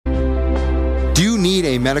need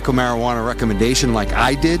a medical marijuana recommendation like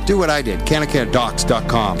I did, do what I did.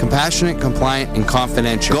 CanacareDocs.com. Compassionate, compliant, and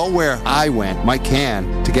confidential. Go where I went, Mike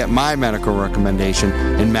Can, to get my medical recommendation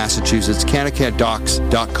in Massachusetts.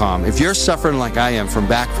 CanacareDocs.com. If you're suffering like I am from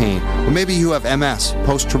back pain, or maybe you have MS,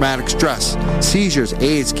 post-traumatic stress, seizures,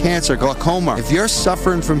 AIDS, cancer, glaucoma. If you're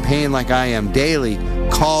suffering from pain like I am daily,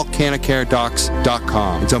 call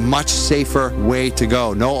CanacareDocs.com. It's a much safer way to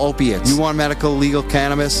go. No opiates. You want medical legal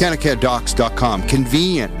cannabis? CanacareDocs.com.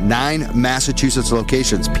 Convenient. 9 Massachusetts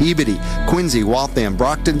locations. Peabody, Quincy, Waltham,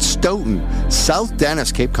 Brockton, Stoughton, South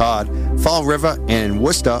Dennis, Cape Cod, Fall River, and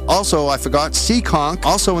Worcester. Also, I forgot Seekonk.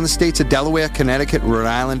 Also in the states of Delaware, Connecticut, Rhode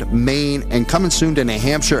Island, Maine, and coming soon to New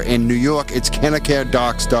Hampshire and New York. It's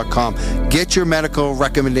CanacareDocs.com. Get your medical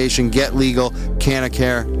recommendation. Get legal.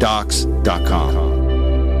 CanacareDocs.com.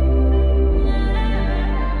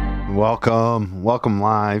 Welcome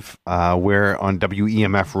live. We're on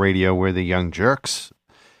WEMF Radio. We're the Young Jerks.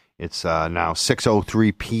 It's now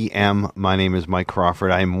 6:03 p.m. My name is Mike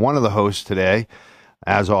Crawford. I am one of the hosts today.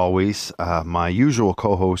 As always, my usual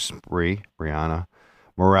co-host, Brianna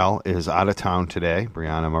Morell, is out of town today.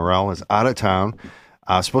 Brianna Morell is out of town.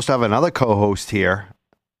 Supposed to have another co-host here,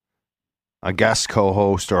 a guest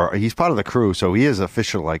co-host, or he's part of the crew, so he is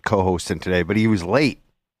official like co-hosting today, but he was late.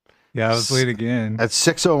 Yeah, I was late again. At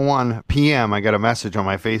 6:01 p.m., I got a message on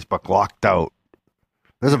my Facebook, locked out.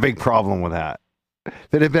 There's a big problem with that.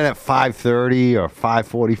 If it had been at 5:30 or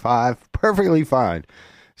 5:45, perfectly fine.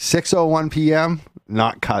 6:01 p.m.,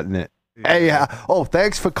 not cutting it. Yeah. Hey,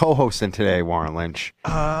 thanks for co-hosting today, Warren Lynch.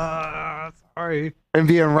 Sorry. And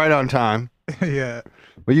being right on time. Yeah.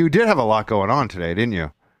 But you did have a lot going on today, didn't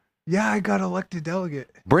you? Yeah, I got elected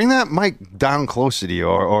delegate. Bring that mic down closer to you,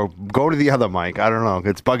 or go to the other mic. I don't know.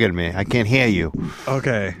 It's bugging me. I can't hear you.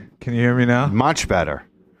 Okay. Can you hear me now? Much better.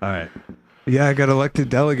 All right. Yeah, I got elected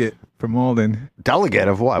delegate for Malden. Delegate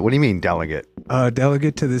of what? What do you mean delegate?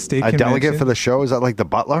 Delegate to the state convention. A delegate for the show? Is that like the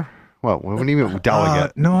butler? Well, what do you mean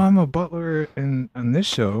delegate? No, I'm a butler on this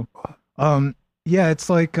show. Yeah,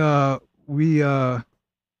 it's like we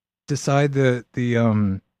decide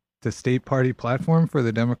the state party platform for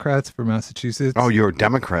the Democrats for Massachusetts. Oh, you're a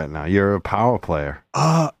Democrat now. You're a power player.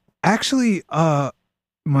 Actually,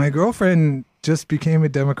 my girlfriend just became a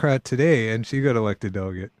Democrat today, and she got elected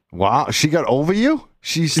delegate. Wow, she got over you?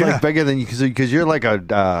 She's like bigger than you because you're like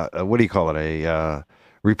a what do you call it? A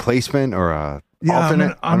replacement or a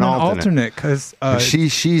alternate? I'm an alternate because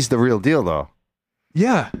she's the real deal though.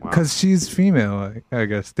 Yeah, because she's female. I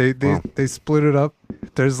guess they split it up.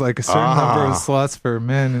 There's like a certain number of slots for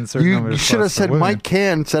men and certain number of slots for women. You should have said Mike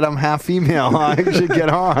Can said I'm half female. I should get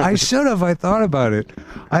on. I should have. I thought about it.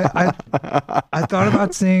 I thought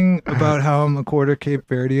about saying about how I'm a quarter Cape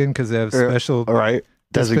Verdean because they have special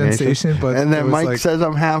dispensation. But and then Mike says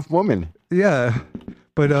I'm half woman. Yeah.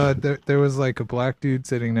 But there was like a black dude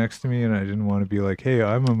sitting next to me, and I didn't want to be like, "Hey,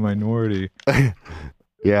 I'm a minority."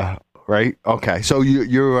 Yeah. Right. Okay. So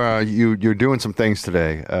you're doing some things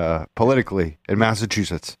today, politically in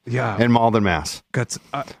Massachusetts. Yeah. In Malden, Mass.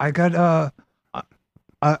 I got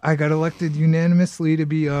elected unanimously to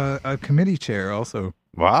be a committee chair. Also.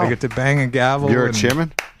 Wow. I get to bang a gavel. You're a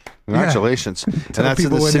chairman. Congratulations. Yeah. And that's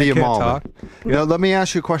in the city of Malden. You know, let me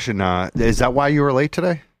ask you a question. Is that why you were late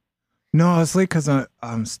today? No, I was late because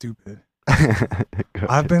I'm stupid.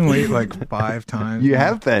 I've been late like 5 times. You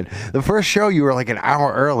have been. The first show you were like an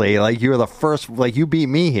hour early. Like you were the first. Like you beat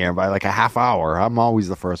me here by like a half hour. I'm always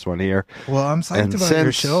the first one here. Well, I'm psyched about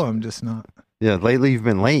your show. I'm just not. Yeah, lately you've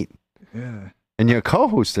been late. Yeah. And you're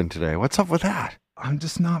co-hosting today. What's up with that? I'm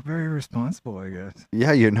just not very responsible, I guess.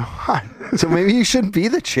 Yeah, you're not. So maybe you shouldn't be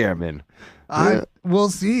the chairman. We'll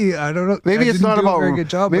see. I don't know. Maybe it's not about a very good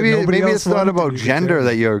job. Maybe it's not about gender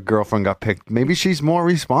that your girlfriend got picked. Maybe she's more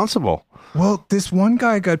responsible. Well, this one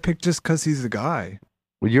guy got picked just because he's a guy.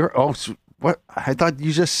 Well, what? I thought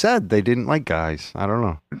you just said they didn't like guys. I don't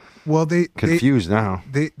know. Well, confused now.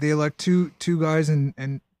 They elect two guys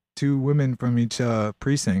and 2 women from each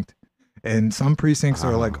precinct, and some precincts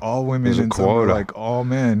are like all women and some are like all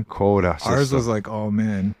men. Quota. Ours was like all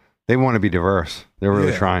men. They want to be diverse. They're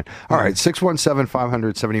really trying. All right,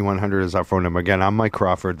 617-500-7100 is our phone number. Again, I'm Mike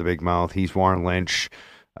Crawford, the big mouth. He's Warren Lynch.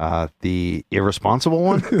 The irresponsible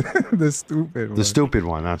one? The stupid one. The stupid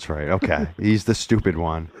one, that's right. Okay. He's the stupid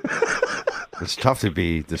one. It's tough to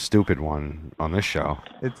be the stupid one on this show.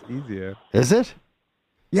 It's easier. Is it?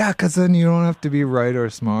 Yeah, because then you don't have to be right or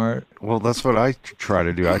smart. Well, that's what I try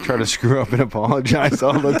to do. I try to screw up and apologize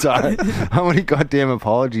all the time. How many goddamn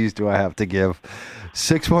apologies do I have to give?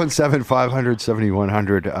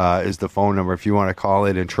 617-500-7100 is the phone number if you want to call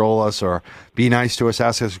in and troll us or be nice to us,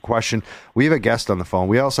 ask us a question. We have a guest on the phone.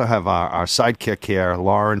 We also have our sidekick here,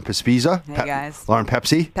 Lauren Pespiza. Hey, guys. Lauren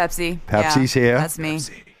Pepsi's here. That's me.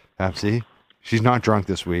 Pepsi. She's not drunk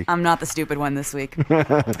this week. I'm not the stupid one this week.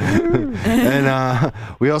 And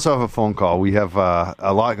we also have a phone call. We have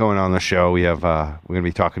a lot going on the show. We're going to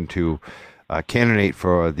be talking to a candidate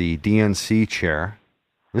for the DNC chair.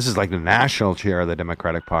 This is like the national chair of the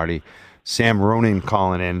Democratic Party. Sam Ronan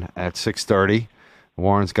calling in at 6:30.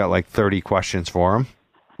 Warren's got like 30 questions for him.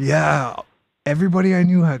 Yeah. Everybody I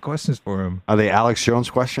knew had questions for him. Are they Alex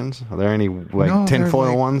Jones questions? Are there any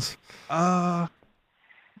tinfoil ones?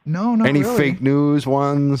 No, not any really. fake news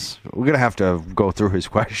ones? We're going to have to go through his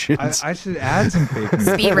questions. I should add some fake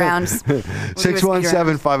news. Speed rounds.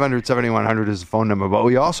 617-500-7100 is the phone number. But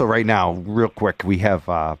we also, right now, real quick, we have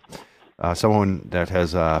someone that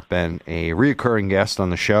has been a reoccurring guest on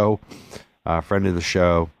the show, a friend of the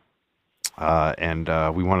show. And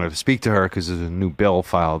we wanted to speak to her because there's a new bill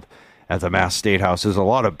filed at the Mass State House. There's a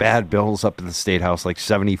lot of bad bills up in the State House, like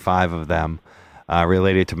 75 of them.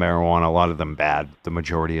 Related to marijuana, a lot of them bad, the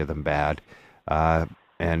majority of them bad.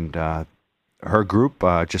 And her group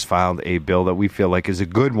just filed a bill that we feel like is a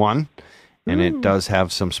good one, and it does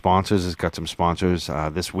have some sponsors. It's got some sponsors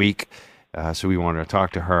this week, so we wanted to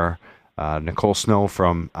talk to her. Nicole Snow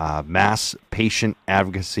from Massachusetts Patient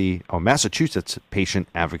Advocacy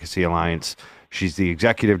Alliance. She's the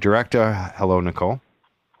executive director. Hello, Nicole.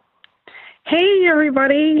 Hey,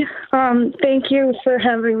 everybody. Thank you for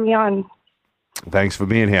having me on. Thanks for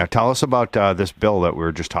being here. Tell us about this bill that we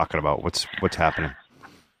were just talking about. What's happening?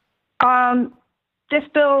 This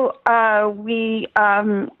bill, we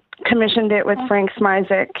commissioned it with Frank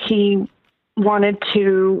Smizek. He wanted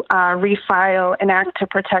to refile an act to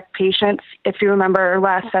protect patients. If you remember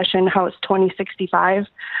last session, House 2065,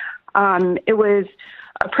 it was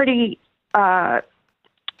a pretty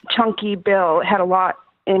chunky bill. It had a lot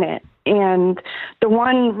in it. And the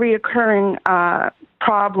one reoccurring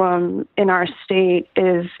problem in our state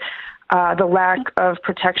is the lack of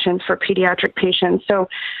protections for pediatric patients. So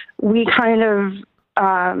we kind of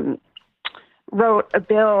wrote a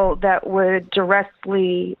bill that would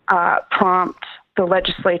directly prompt the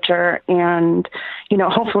legislature and,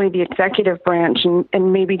 hopefully the executive branch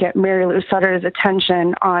and maybe get Mary Lou Sutter's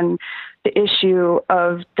attention on the issue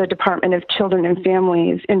of the Department of Children and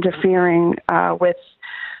Families interfering with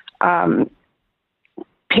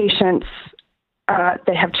patients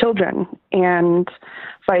that have children and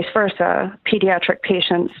vice versa, pediatric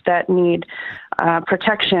patients that need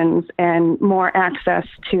protections and more access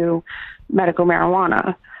to medical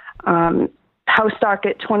marijuana. House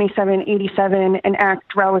Docket 2787, an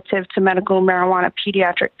act relative to medical marijuana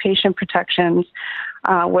pediatric patient protections,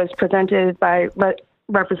 was presented by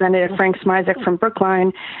Representative Frank Smizek from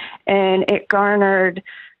Brookline, and it garnered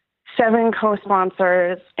 7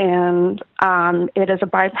 co-sponsors, and it is a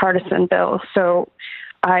bipartisan bill. So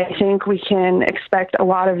I think we can expect a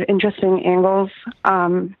lot of interesting angles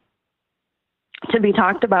to be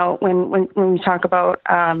talked about when we talk about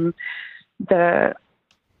the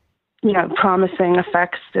promising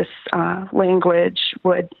effects this language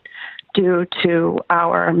would do to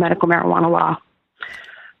our medical marijuana law.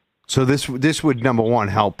 So this would, number one,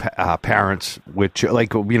 help parents with,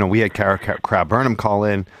 we had Cara Crab-Burnham call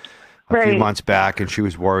in a few months back, and she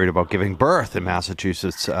was worried about giving birth in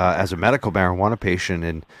Massachusetts as a medical marijuana patient,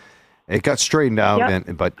 and it got straightened out.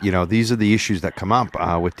 Yep. But these are the issues that come up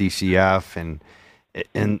with DCF, and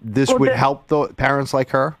this would help the parents like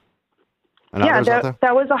her. And others out there?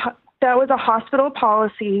 that was a hospital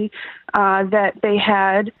policy that they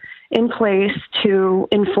had in place to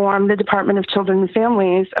inform the Department of Children and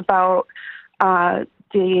Families about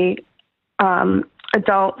the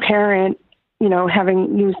adult parent,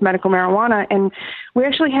 having used medical marijuana. And we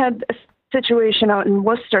actually had a situation out in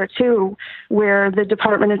Worcester, too, where the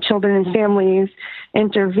Department of Children and Families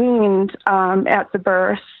intervened at the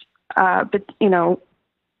birth, of the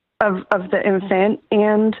infant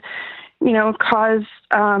and, caused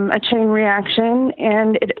a chain reaction,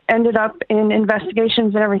 and it ended up in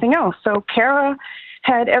investigations and everything else. So Cara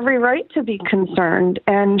had every right to be concerned,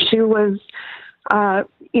 and she was, I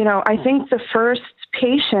think the first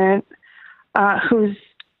patient whose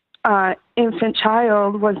infant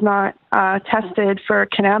child was not tested for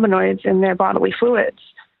cannabinoids in their bodily fluids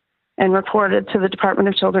and reported to the Department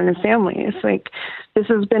of Children and Families. This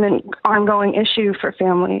has been an ongoing issue for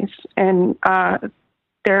families, and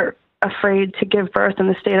afraid to give birth in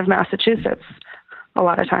the state of Massachusetts a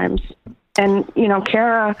lot of times. And,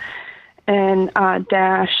 Kara and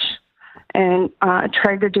Dash and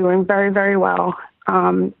Treg are doing very, very well.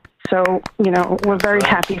 So, we're very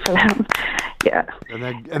happy for them. Yeah.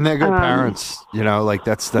 And they're good parents,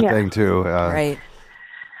 that's the thing too. Right.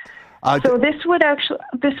 So this would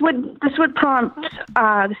prompt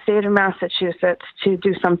the state of Massachusetts to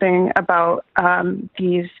do something about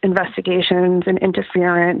these investigations and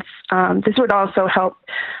interference. This would also help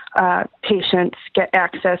patients get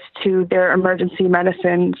access to their emergency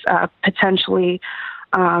medicines, potentially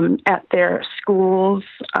at their schools,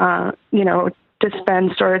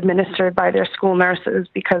 dispensed or administered by their school nurses,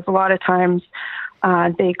 because a lot of times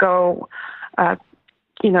they go,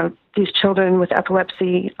 these children with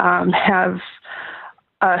epilepsy have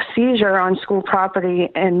a seizure on school property,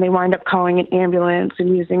 and they wind up calling an ambulance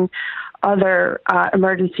and using other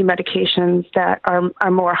emergency medications that are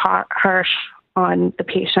more harsh on the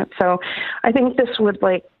patient. So I think this would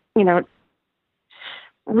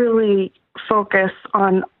really focus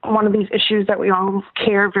on one of these issues that we all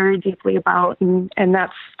care very deeply about, and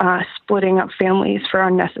that's splitting up families for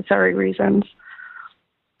unnecessary reasons.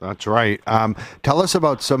 That's right. Tell us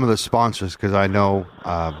about some of the sponsors, because I know,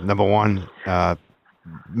 number one,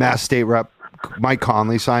 Mass State Rep Mike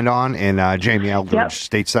Conley signed on, and Jamie Eldridge,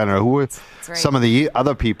 State Senator. Who were some of the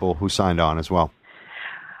other people who signed on as well?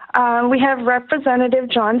 We have Representative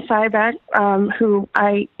John Sybeck, who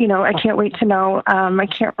I can't wait to know. I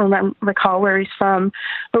can't recall where he's from,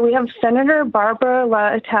 but we have Senator Barbara La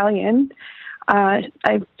Italian. I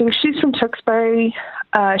think she's from Tewksbury.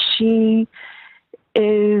 She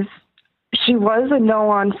was a No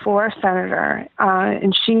on 4 senator,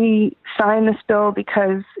 and she signed this bill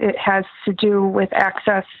because it has to do with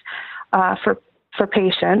access for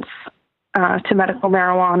patients to medical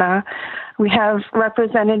marijuana. We have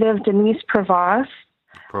Representative Denise Prevost,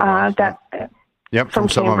 from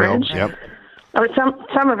Somerville. Yep. Or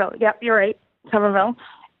Somerville. Yep, you're right, Somerville.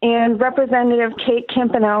 And Representative Kate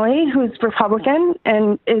Campanelli, who's Republican,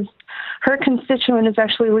 and her constituent is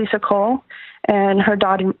actually Lisa Cole, and her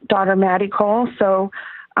daughter Maddie Cole. So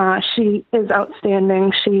she is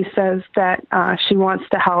outstanding. She says that she wants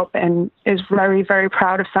to help and is very, very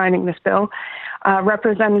proud of signing this bill.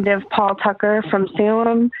 Representative Paul Tucker from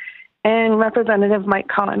Salem, and Representative Mike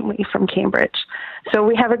Conley from Cambridge. So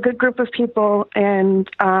we have a good group of people and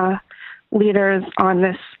leaders on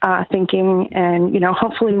this thinking, and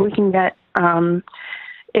hopefully we can get,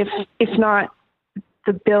 if not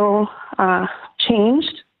the bill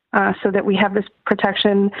changed, so that we have this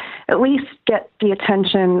protection, at least get the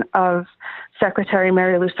attention of Secretary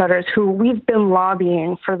Mary Lou Sudders, who we've been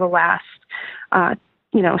lobbying for the last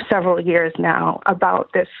several years now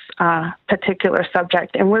about this particular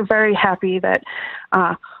subject. And we're very happy that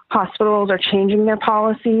hospitals are changing their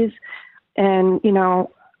policies and,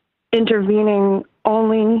 intervening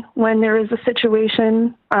only when there is a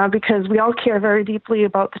situation, because we all care very deeply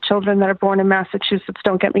about the children that are born in Massachusetts,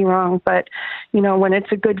 don't get me wrong. But, when it's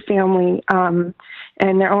a good family and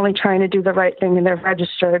they're only trying to do the right thing and they're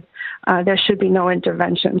registered, there should be no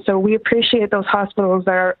intervention. So we appreciate those hospitals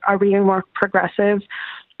that are being more progressive,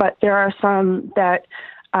 but there are some that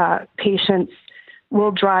patients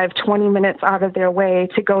will drive 20 minutes out of their way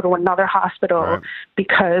to go to another hospital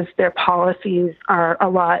because their policies are a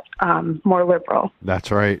lot more liberal. That's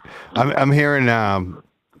right. I'm hearing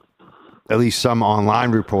at least some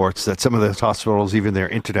online reports that some of those hospitals, even their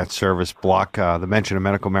internet service, block the mention of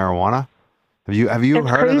medical marijuana. Have you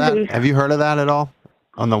heard of that? Have you heard of that at all?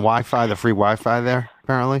 On the Wi-Fi, the free Wi-Fi there,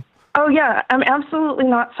 apparently? Oh, yeah. I'm absolutely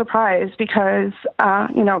not surprised because,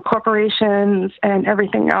 corporations and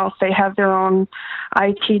everything else, they have their own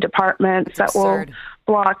IT departments that will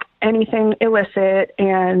block anything illicit,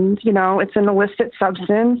 and, it's an illicit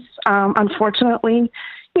substance. Unfortunately,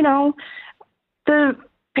 the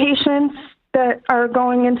patients that are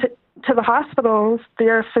going into the hospitals,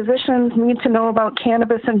 their physicians need to know about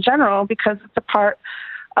cannabis in general because it's a part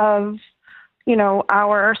of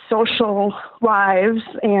our social lives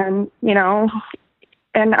and,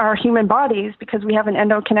 and our human bodies, because we have an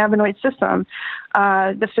endocannabinoid system.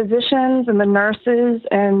 The physicians and the nurses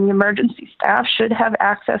and the emergency staff should have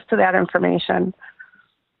access to that information.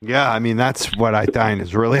 Yeah, I mean, that's what I find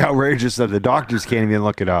is really outrageous, that the doctors can't even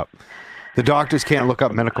look it up. The doctors can't look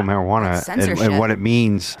up medical marijuana and what it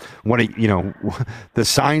means, the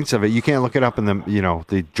science of it. You can't look it up in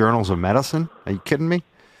the journals of medicine. Are you kidding me?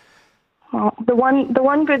 Well, the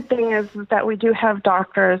one good thing is that we do have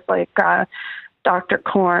doctors like Dr.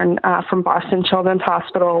 Korn from Boston Children's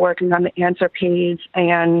Hospital working on the answer page,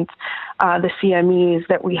 and the CMEs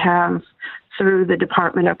that we have through the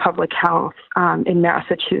Department of Public Health in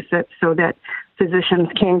Massachusetts so that physicians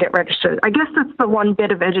can get registered. I guess that's the one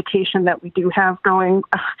bit of education that we do have going,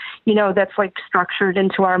 that's like structured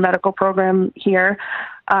into our medical program here.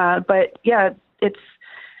 But yeah,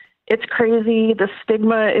 it's crazy. The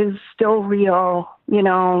stigma is still real,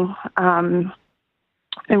 and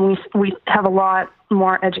we have a lot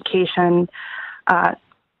more education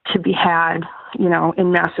to be had,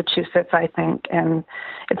 in Massachusetts, I think, and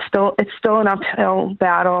it's still an uphill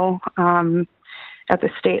battle at the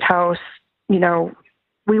State House.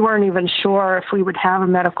 We weren't even sure if we would have a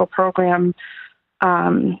medical program,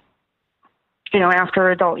 after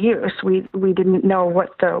adult use. We didn't know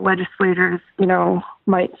what the legislators,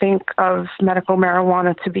 might think of medical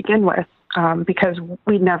marijuana to begin with, because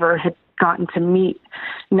we never had gotten to meet.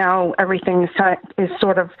 Now everything is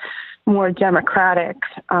sort of more democratic.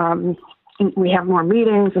 We have more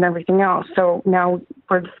meetings and everything else. So now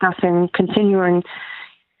we're discussing continuing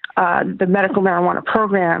the medical marijuana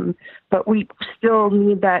program, but we still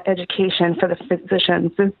need that education for the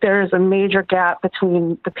physicians. There is a major gap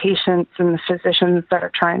between the patients and the physicians that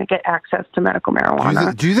are trying to get access to medical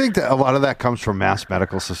marijuana. Do you think that a lot of that comes from Mass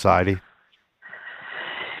Medical Society?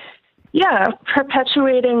 Yeah,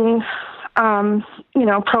 perpetuating,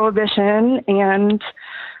 prohibition and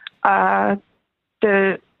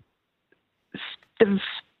the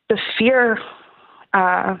fear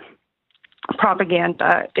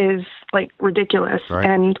propaganda is like ridiculous. Right.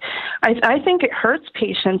 And I think it hurts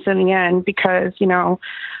patients in the end because,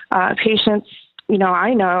 patients,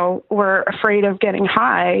 I know were afraid of getting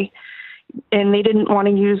high and they didn't want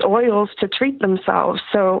to use oils to treat themselves.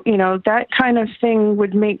 So, that kind of thing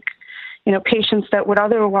would make, patients that would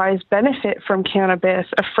otherwise benefit from cannabis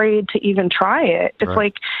afraid to even try it. It's right.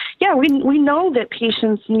 Like, yeah, we know that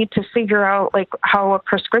patients need to figure out like how a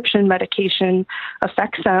prescription medication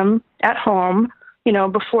affects them at home,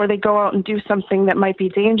 before they go out and do something that might be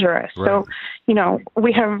dangerous. Right. So,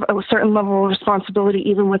 we have a certain level of responsibility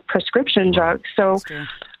even with prescription drugs. So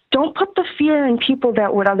don't put the fear in people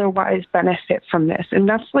that would otherwise benefit from this. And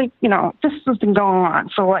that's like, this has been going on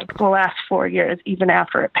for like the last 4 years, even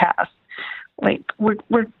after it passed. Like we're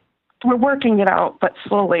working it out, but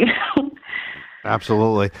slowly.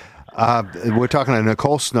 Absolutely. We're talking to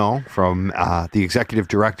Nicole Snow from the executive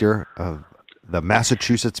director of the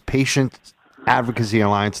Massachusetts Patient Advocacy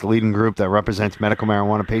Alliance, the leading group that represents medical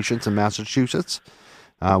marijuana patients in Massachusetts,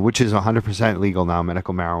 which is 100% legal now,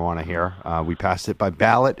 medical marijuana here. We passed it by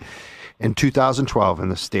ballot in 2012 in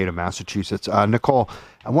the state of Massachusetts. Nicole,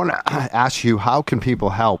 I want to ask you, how can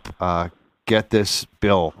people help get this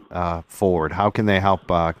bill forward? How can they help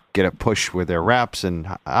get it pushed with their reps, and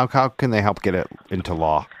how can they help get it into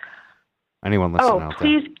law? Anyone listening out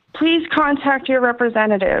there? Please contact your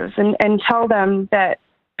representatives and tell them that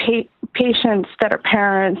patients that are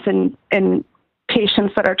parents and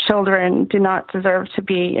patients that are children do not deserve to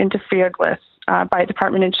be interfered with by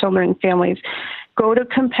Department of Children and Families. Go to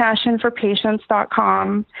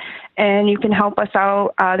compassionforpatients.com and you can help us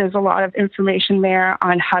out. There's a lot of information there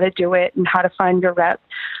on how to do it and how to find your rep.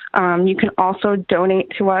 You can also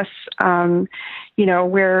donate to us.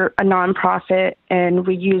 We're a nonprofit and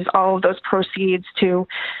we use all of those proceeds to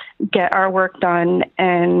get our work done.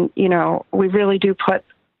 And, we really do put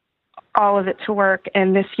all of it to work.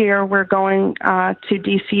 And this year we're going to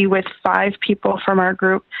DC with 5 people from our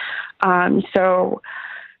group. So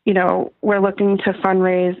we're looking to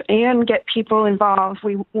fundraise and get people involved.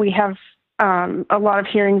 We have a lot of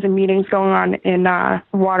hearings and meetings going on in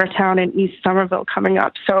Watertown and East Somerville coming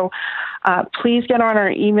up. So please get on our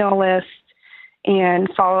email list and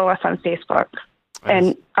follow us on Facebook. Nice.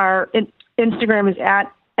 And our Instagram is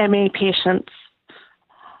 @MAPatients.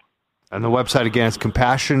 And the website, again, is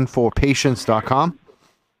compassionforpatients.com?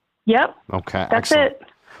 Yep. Okay, that's excellent. it.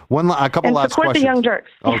 A couple last support questions. The young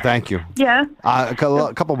jerks. Oh, thank you. Yeah. A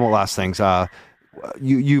couple more last things.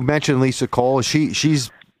 You mentioned Lisa Cole.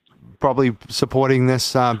 She's probably supporting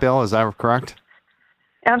this bill. Is that correct?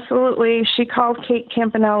 Absolutely. She called Kate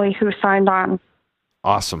Campanelli, who signed on.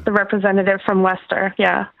 Awesome. The representative from Leicester.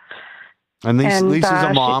 Yeah. And Lisa's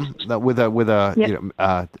a mom with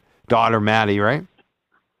a daughter, Maddie, right?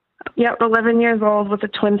 Yep, 11 years old with a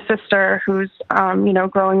twin sister who's,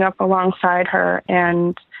 growing up alongside her.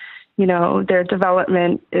 And, their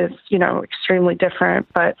development is, extremely different,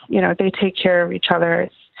 but, they take care of each other.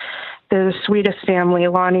 They're the sweetest family.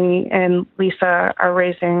 Lonnie and Lisa are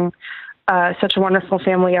raising such a wonderful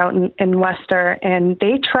family out in Leicester, and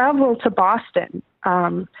they travel to Boston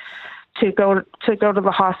to go to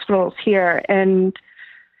the hospitals here. And,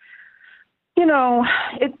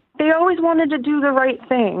 they always wanted to do the right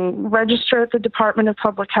thing, register at the Department of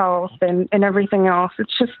Public Health and everything else.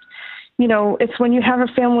 It's just, it's when you have a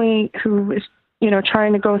family who is,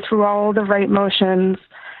 trying to go through all the right motions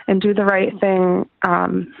and do the right thing.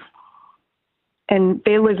 And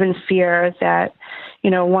they live in fear that,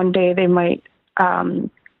 one day they might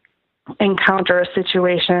encounter a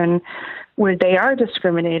situation where they are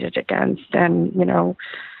discriminated against and,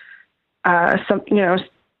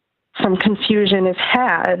 some confusion is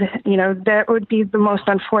had, that would be the most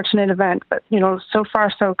unfortunate event. But, so far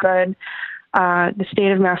so good. The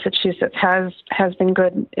state of Massachusetts has been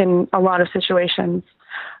good in a lot of situations.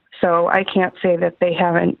 So I can't say that they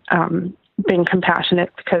haven't been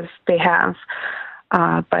compassionate, because they have.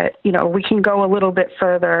 But, we can go a little bit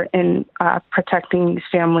further in protecting these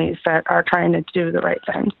families that are trying to do the right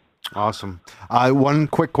thing. Awesome. One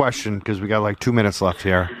quick question, because we got like 2 minutes left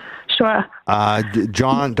here. Sure.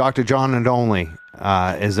 Dr. John and Only,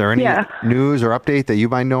 is there any news or update that you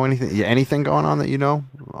might know, anything going on that you know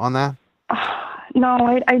on that?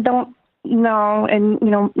 No, I don't know. And,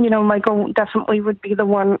 Michael definitely would be the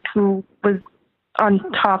one who was on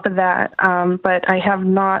top of that. But I have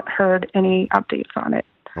not heard any updates on it.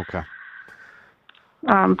 Okay.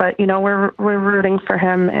 But, we're rooting for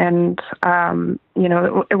him, and,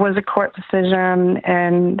 it was a court decision,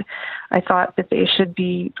 and I thought that they should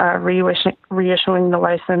be reissuing the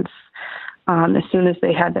license as soon as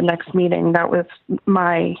they had the next meeting. That was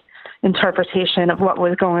my interpretation of what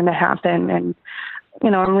was going to happen. And,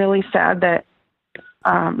 I'm really sad that,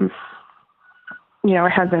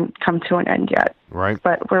 it hasn't come to an end yet. Right.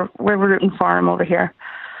 But we're rooting for him over here.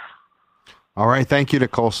 All right. Thank you,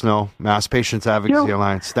 Nicole Snow, Mass Patients Advocacy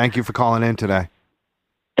Alliance. Thank you for calling in today.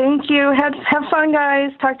 Thank you. Have fun,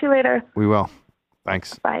 guys. Talk to you later. We will.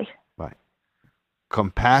 Thanks. Bye. Bye.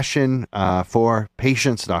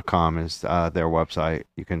 CompassionForPatients.com is their website.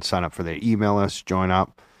 You can sign up for their email list, join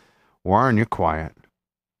up. Warren, you're quiet.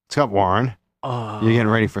 What's up, Warren? You're getting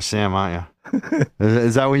ready for Sam, aren't you?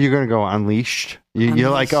 Is that when you're going to go unleashed? You're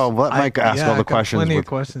like, let Mike ask all the questions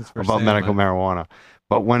about Sam, medical marijuana.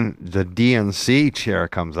 But when the DNC chair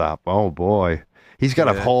comes up, oh boy, he's got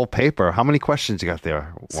a whole paper. How many questions you got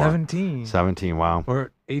there? 17. 17, wow.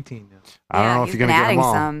 Or 18 now. I don't know if you're going to get them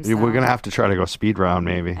all. We're going to have to try to go speed round,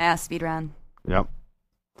 maybe. Yeah, speed round. Yep.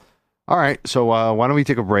 All right, so why don't we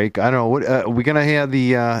take a break? I don't know. What, are we going to hear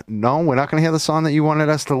the... no, we're not going to hear the song that you wanted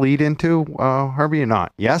us to lead into, Herbie, or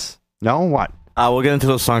not? Yes? No? What? We'll get into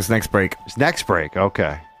those songs next break. It's next break,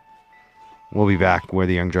 okay. We'll be back. We're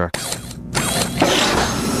the Young Jerks.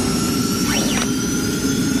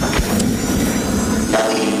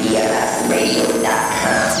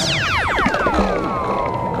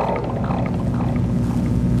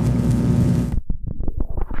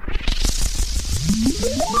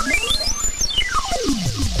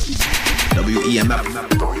 WEMF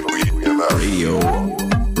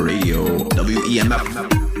Radio WEMF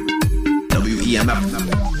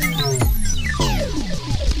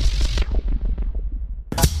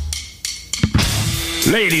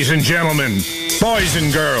Ladies and gentlemen, boys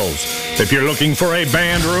and girls, if you're looking for a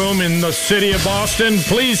band room in the city of Boston,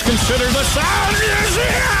 please consider the Sound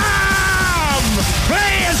Museum!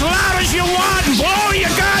 Play as loud as you want and blow your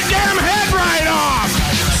goddamn head right off!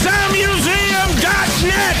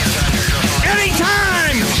 SoundMuseum.net!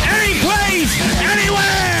 Anytime, any place,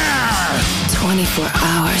 anywhere! 24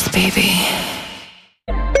 hours, baby.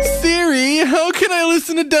 Siri, how can I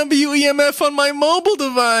listen to WEMF on my mobile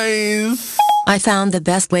device? I found the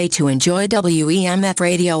best way to enjoy WEMF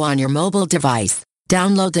radio on your mobile device.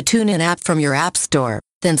 Download the TuneIn app from your app store,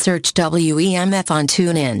 then search WEMF on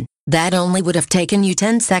TuneIn. That only would have taken you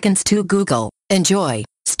 10 seconds to Google. Enjoy,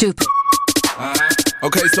 stupid.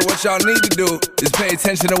 Okay, so what y'all need to do is pay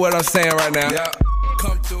attention to what I'm saying right now. Yeah.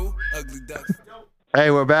 Come through, ugly ducks.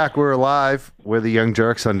 Hey, we're back. We're live. We're the Young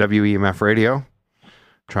Jerks on WEMF Radio.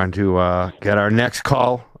 Trying to get our next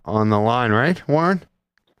call on the line, right, Warren?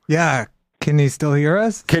 Yeah. Can he still hear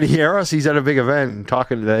us? Can he hear us? He's at a big event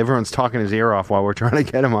and everyone's talking his ear off while we're trying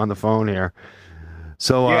to get him on the phone here.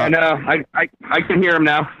 So I can hear him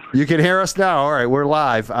now. You can hear us now. All right, we're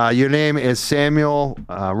live. Your name is Samuel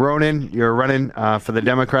Ronan. You're running for the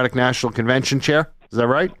Democratic National Convention chair. Is that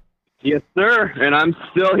right? Yes, sir. And I'm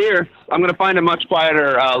still here. I'm going to find a much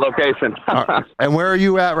quieter location. And where are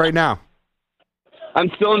you at right now? I'm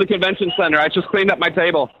still in the convention center. I just cleaned up my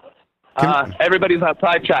table. Everybody's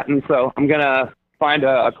outside chatting, so I'm going to find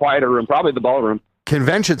a quieter room, probably the ballroom.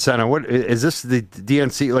 Convention center. What is this? The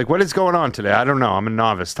DNC? Like, what is going on today? I don't know. I'm a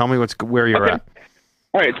novice. Tell me where you're at.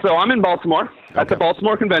 All right. So I'm in Baltimore at the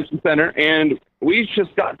Baltimore Convention Center, and we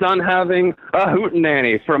just got done having a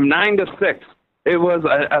hootenanny from 9 to 6. It was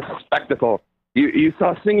a spectacle. You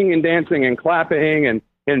saw singing and dancing and clapping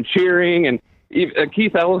and cheering, and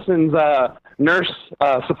Keith Ellison's nurse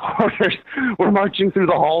supporters were marching through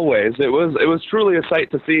the hallways. It was truly a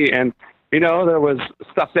sight to see, and there was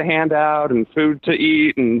stuff to hand out and food to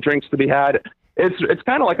eat and drinks to be had. It's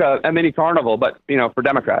kind of like a mini carnival, but for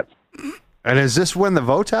Democrats. And is this when the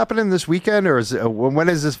vote's happening this weekend, or when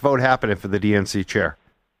is this vote happening for the DNC chair?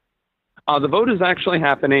 The vote is actually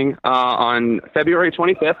happening on February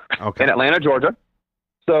 25th in Atlanta, Georgia.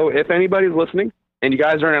 So if anybody's listening and you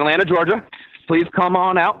guys are in Atlanta, Georgia, please come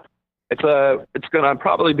on out. It's going to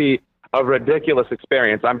probably be a ridiculous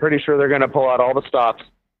experience. I'm pretty sure they're going to pull out all the stops,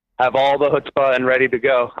 have all the chutzpah and ready to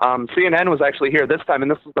go. CNN was actually here this time, and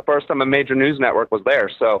this is the first time a major news network was there.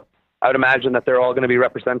 So I would imagine that they're all going to be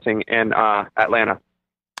representing in Atlanta.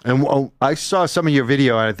 And I saw some of your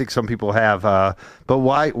video, and I think some people have. But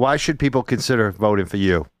why should people consider voting for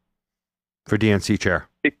you for DNC chair?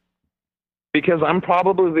 Because I'm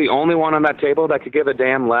probably the only one on that table that could give a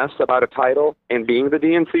damn less about a title and being the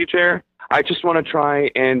DNC chair. I just want to try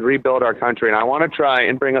and rebuild our country, and I want to try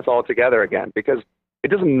and bring us all together again. Because it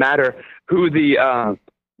doesn't matter who the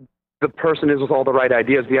person is with all the right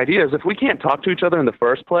ideas. The idea is if we can't talk to each other in the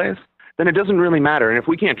first place, then it doesn't really matter. And if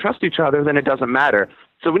we can't trust each other, then it doesn't matter.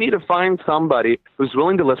 So we need to find somebody who's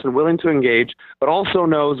willing to listen, willing to engage, but also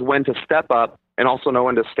knows when to step up and also know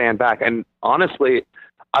when to stand back. And honestly,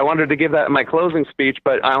 I wanted to give that in my closing speech,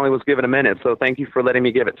 but I only was given a minute. So thank you for letting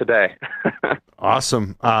me give it today.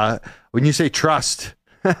 Awesome. When you say trust,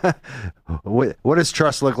 what does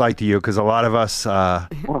trust look like to you? Because a lot of us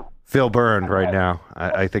feel burned right now,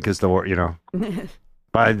 I think is the word,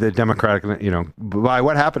 by the Democratic, by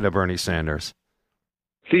what happened to Bernie Sanders.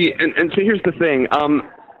 See, and so here's the thing.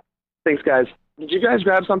 Thanks, guys. Did you guys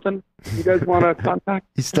grab something? You guys want to contact?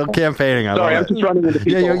 He's still campaigning. Sorry, I'm just running into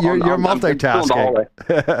people. Yeah, you're multitasking.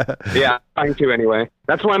 Yeah, trying to anyway.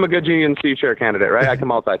 That's why I'm a good DNC chair candidate, right? I can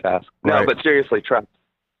multitask. No, Right. But seriously, trust.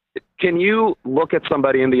 Can you look at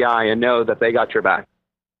somebody in the eye and know that they got your back?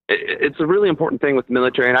 It's a really important thing with the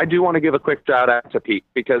military, and I do want to give a quick shout out to Pete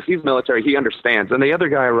because he's military. He understands. And the other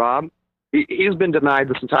guy, Rob, he's been denied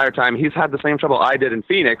this entire time. He's had the same trouble I did in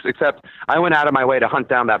Phoenix, except I went out of my way to hunt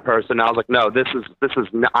down that person. I was like, no, this is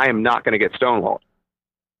I am not going to get stonewalled.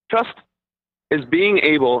 Trust is being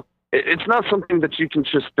able. It's not something that you can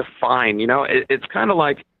just define. It's kind of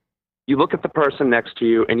like you look at the person next to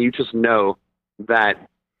you and you just know that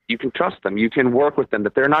you can trust them. You can work with them,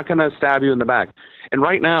 that they're not going to stab you in the back. And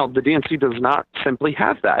right now, the DNC does not simply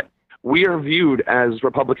have that. We are viewed as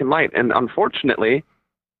Republican light. And unfortunately,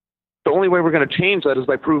 the only way we're going to change that is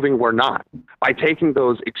by proving we're not, by taking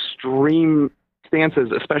those extreme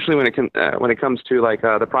stances, especially when it comes to like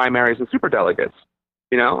the primaries and superdelegates.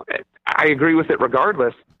 I agree with it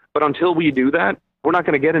regardless, but until we do that, we're not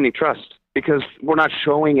going to get any trust because we're not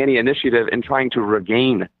showing any initiative in trying to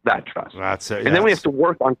regain that trust. That's it. And then we have to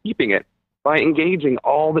work on keeping it by engaging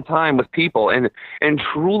all the time with people and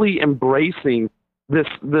truly embracing this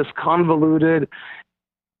convoluted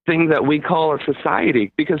thing that we call a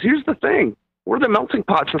society. Because here's the thing. We're the melting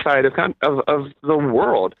pot society of the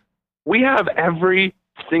world. We have every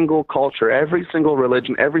single culture, every single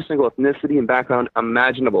religion, every single ethnicity and background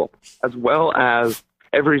imaginable, as well as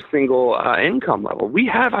every single income level. We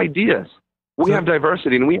have ideas. We have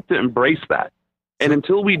diversity, and we have to embrace that. And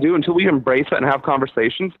until we embrace that and have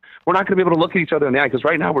conversations, we're not going to be able to look at each other in the eye because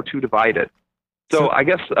right now we're too divided. So I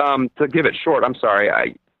guess to give it short, I'm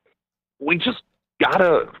sorry, we just got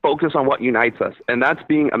to focus on what unites us, and that's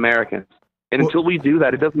being Americans. And until we do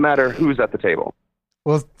that, it doesn't matter who's at the table.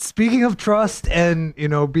 Well, speaking of trust and,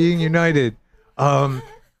 being united,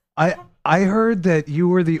 I heard that you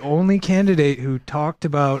were the only candidate who talked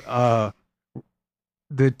about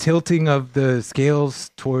the tilting of the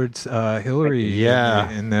scales towards Hillary.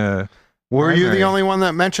 Yeah. Were you the only one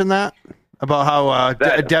that mentioned that? About how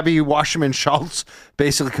Debbie Wasserman Schultz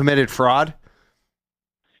basically committed fraud?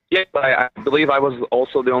 Yeah, I believe I was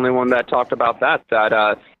also the only one that talked about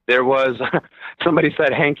that there was, somebody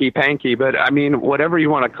said hanky-panky, but I mean, whatever you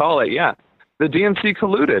want to call it, yeah. The DNC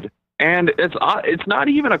colluded. And it's not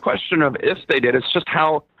even a question of if they did, it's just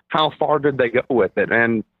how far did they go with it.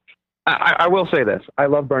 And I will say this, I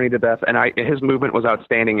love Bernie to death, and his movement was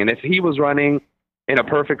outstanding. And if he was running in a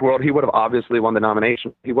perfect world, he would have obviously won the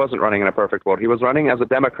nomination. He wasn't running in a perfect world. He was running as a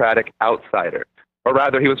Democratic outsider. Or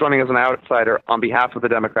rather, he was running as an outsider on behalf of the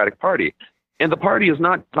Democratic Party. And the party is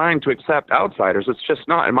not designed to accept outsiders. It's just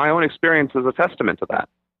not. And my own experience is a testament to that.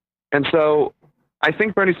 And so I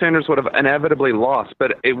think Bernie Sanders would have inevitably lost,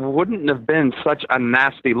 but it wouldn't have been such a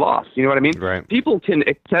nasty loss. You know what I mean? Right. People can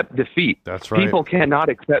accept defeat. That's right. People cannot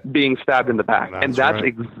accept being stabbed in the back. And that's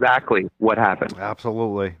exactly what happened.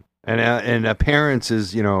 Absolutely. And appearance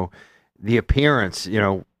is, the appearance,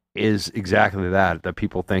 is exactly that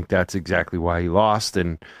people think that's exactly why he lost.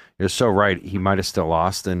 And you're so right. He might have still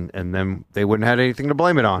lost, and then they wouldn't have anything to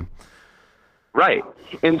blame it on. Right.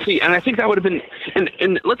 And I think that would have been,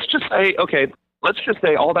 and let's just say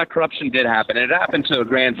all that corruption did happen, and it happened to a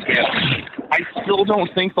grand scale. I still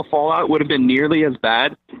don't think the fallout would have been nearly as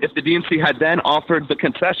bad if the DNC had then offered the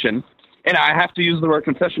concession, and I have to use the word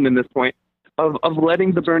concession in this point, of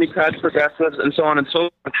letting the Bernie-crat progressives and so on and so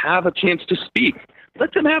forth have a chance to speak.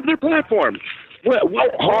 Let them have their platform.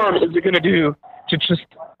 What harm is it going to do to just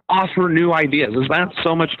offer new ideas? Is that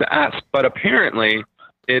so much to ask? But apparently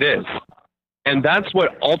it is. And that's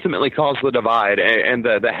what ultimately caused the divide and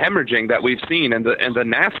the hemorrhaging that we've seen and the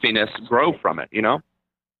nastiness grow from it,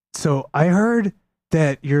 So I heard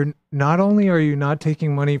that you're not only are you not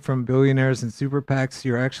taking money from billionaires and super PACs,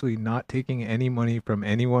 you're actually not taking any money from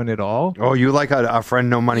anyone at all. Oh, you like our friend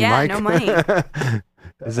No Money Mike? Yeah, no money.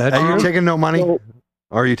 Is that Are true? you taking no money? Or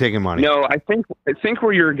are you taking money? No, I think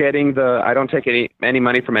where you're getting I don't take any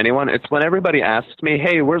money from anyone. It's when everybody asks me,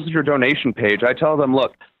 hey, where's your donation page? I tell them,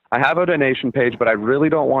 look, I have a donation page, but I really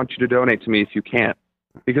don't want you to donate to me if you can't,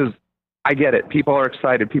 because I get it. People are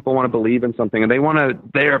excited. People want to believe in something, and they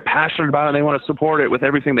are passionate about it, and they want to support it with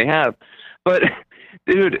everything they have. But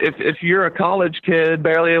dude, if you're a college kid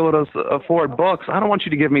barely able to afford books, I don't want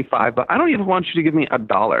you to give me $5. I don't even want you to give me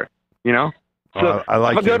 $1. So I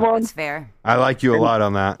like a good one. That's fair. I like you a lot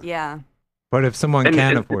on that. Yeah. But if someone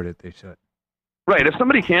can afford it, they should. Right. If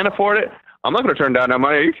somebody can afford it, I'm not going to turn down that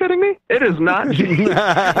money. Are you kidding me? It is not. Are you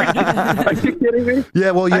kidding me? Yeah,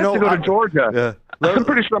 well, I have to go to Georgia. Yeah. I'm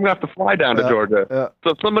pretty sure I'm going to have to fly down to Georgia.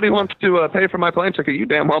 So if somebody wants to pay for my plane ticket, you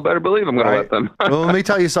damn well better believe I'm going to let them. Well, let me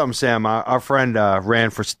tell you something, Sam. Our friend ran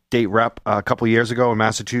for state rep a couple of years ago in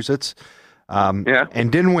Massachusetts. And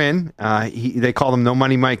didn't win. They called him No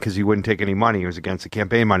Money Mike because he wouldn't take any money. He was against the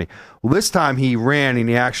campaign money. Well, this time he ran, and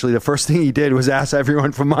the first thing he did was ask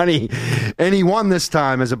everyone for money, and he won this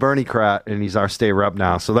time as a Bernie-crat, and he's our state rep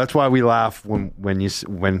now. So that's why we laugh when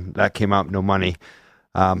that came out. No money.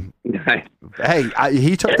 He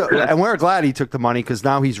took and we're glad he took the money because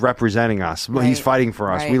now he's representing us. Right. He's fighting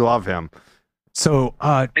for us. Right. We love him. So,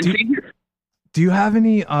 do you have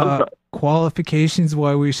any qualifications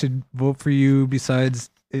why we should vote for you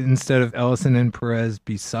instead of Ellison and Perez,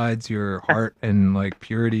 besides your heart and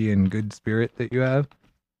purity and good spirit that you have?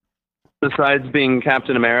 Besides being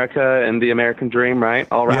Captain America and the American dream, right?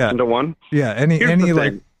 All wrapped into one. Yeah.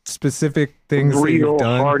 Any specific things real that you've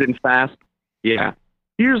done? Hard and fast. Yeah.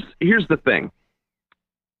 Here's the thing.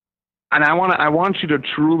 And I want you to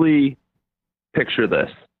truly picture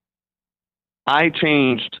this. I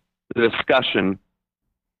changed the discussion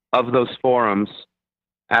of those forums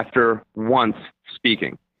after once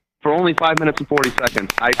speaking. For only 5 minutes and 40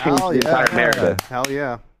 seconds, I changed the entire narrative. Hell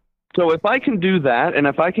yeah. So if I can do that, and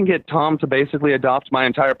if I can get Tom to basically adopt my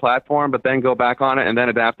entire platform, but then go back on it and then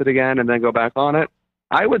adapt it again and then go back on it,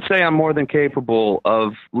 I would say I'm more than capable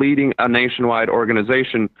of leading a nationwide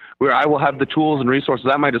organization where I will have the tools and resources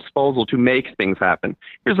at my disposal to make things happen.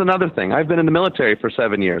 Here's another thing. I've been in the military for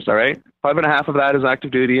 7 years, all right? 5.5 of that is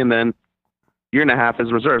active duty, and then 1.5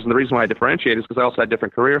 is reserves. And the reason why I differentiate is because I also had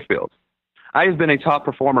different career fields. I have been a top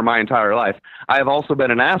performer my entire life. I have also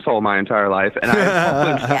been an asshole my entire life, and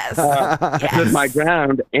I've stood my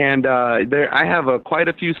ground. And I have quite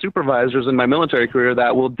a few supervisors in my military career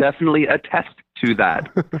that will definitely attest to that.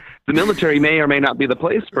 The military may or may not be the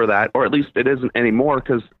place for that, or at least it isn't anymore.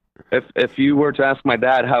 Because if you were to ask my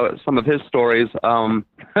dad how some of his stories,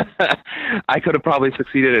 I could have probably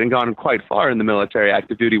succeeded and gone quite far in the military,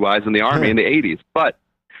 active duty wise, in the Army in the 80s. But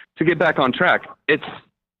to get back on track,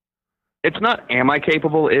 it's not, am I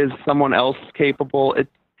capable? Is someone else capable?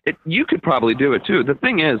 You could probably do it too. The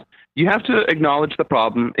thing is, you have to acknowledge the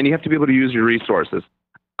problem and you have to be able to use your resources.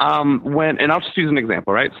 And I'll just use an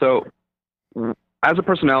example, right? So as a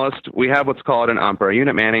personnelist, we have what's called an UMPR, a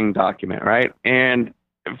unit manning document, right? And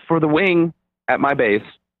for the wing at my base,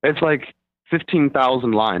 it's like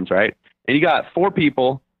 15,000 lines, right? And you got 4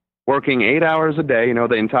 people working 8 hours a day,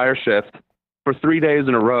 the entire shift, for 3 days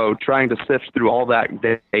in a row, trying to sift through all that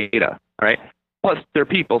data, right? Plus, they're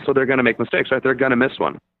people, so they're going to make mistakes, right? They're going to miss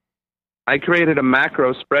one. I created a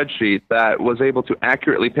macro spreadsheet that was able to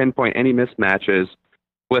accurately pinpoint any mismatches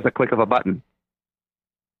with a click of a button.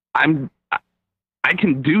 I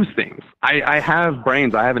can do things. I have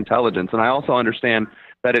brains, I have intelligence, and I also understand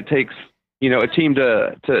that it takes, a team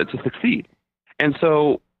to succeed. And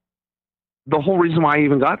so the whole reason why I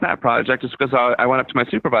even got that project is because I went up to my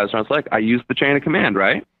supervisor. I was like, I used the chain of command,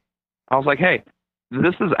 right? I was like, hey,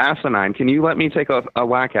 this is asinine. Can you let me take a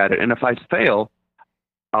whack at it? And if I fail,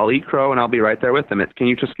 I'll eat crow and I'll be right there with them. Can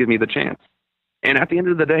you just give me the chance? And at the end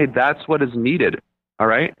of the day, that's what is needed. All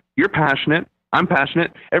right. You're passionate. I'm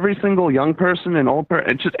passionate. Every single young person and old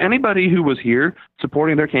person, just anybody who was here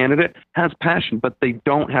supporting their candidate has passion, but they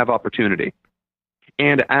don't have opportunity.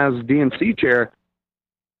 And as DNC chair,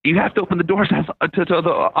 you have to open the doors to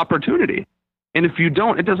the opportunity. And if you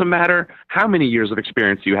don't, it doesn't matter how many years of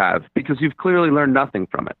experience you have, because you've clearly learned nothing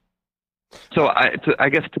from it. So I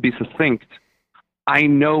guess to be succinct, I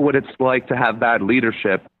know what it's like to have bad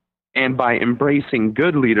leadership. And by embracing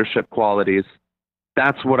good leadership qualities,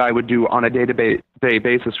 that's what I would do on a day-to-day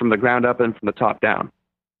basis from the ground up and from the top down.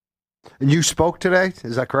 And you spoke today,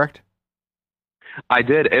 is that correct? I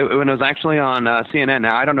did. When it was actually on CNN.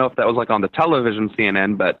 Now, I don't know if that was like on the television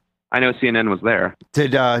CNN, but I know CNN was there.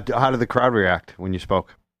 How did the crowd react when you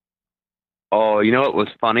spoke? Oh, you know what was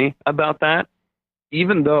funny about that?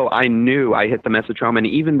 Even though I knew I hit the message home, and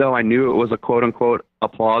even though I knew it was a quote-unquote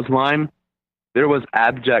applause line, there was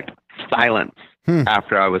abject silence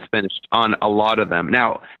after I was finished on a lot of them.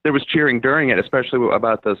 Now, there was cheering during it, especially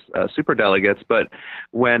about the super delegates, but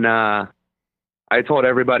when I told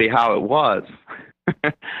everybody how it was,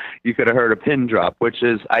 you could have heard a pin drop, which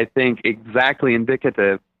is, I think, exactly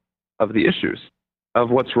indicative of the issues, of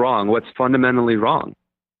what's wrong, what's fundamentally wrong.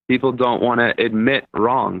 People don't want to admit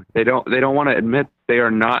wrong. They don't want to admit they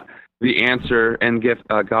are not the answer and gift,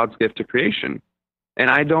 God's gift to creation. And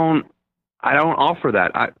I don't offer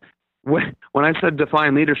that. When I said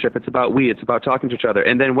define leadership, it's about we. It's about talking to each other.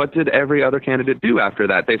 And then what did every other candidate do after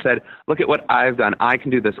that? They said, look at what I've done. I can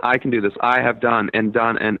do this. I can do this. I have done, and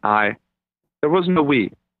I. There was no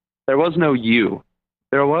we. There was no you.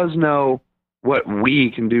 There was no what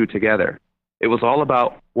we can do together. It was all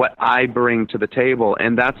about what I bring to the table.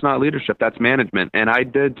 And that's not leadership. That's management. And I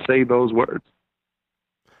did say those words.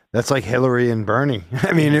 That's like Hillary and Bernie.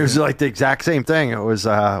 I mean, it was like the exact same thing. It was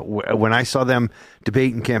when I saw them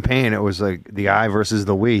debate and campaign, it was like the I versus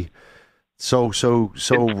the we. So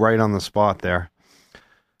right on the spot there.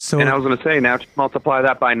 So, and I was going to say, now just multiply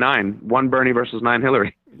that by 9. 1 Bernie versus 9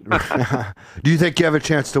 Hillary. Do you think you have a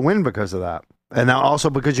chance to win because of that? And now also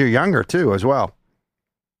because you're younger too, as well.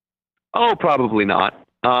 Oh, probably not.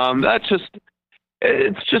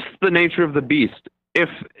 It's just the nature of the beast. If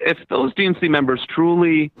those DNC members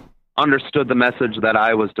truly understood the message that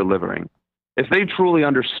I was delivering, if they truly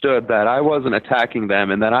understood that I wasn't attacking them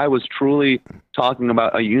and that I was truly talking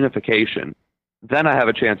about a unification, then I have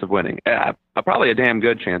a chance of winning. Probably a damn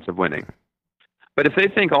good chance of winning. But if they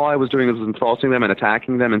think all I was doing was insulting them and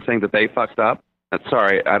attacking them and saying that they fucked up,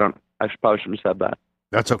 sorry, I probably shouldn't have said that.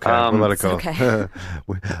 That's okay. We'll let it go. Okay.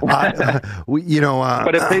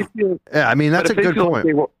 But if they feel, yeah, I mean, that's a good point.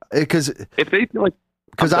 Because if they feel like,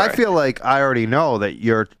 I feel like I already know that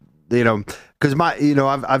you're, because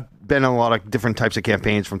I've been in a lot of different types of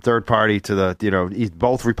campaigns, from third party to the,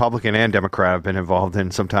 both Republican and Democrat I've been involved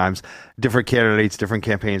in, sometimes different candidates, different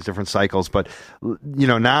campaigns, different cycles. But,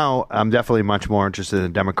 now I'm definitely much more interested in the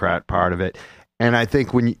Democrat part of it. And I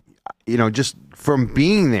think when, just from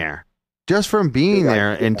being there,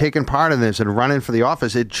 and taking part in this and running for the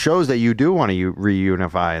office, it shows that you do want to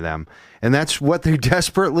reunify them. And that's what they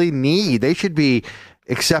desperately need. They should be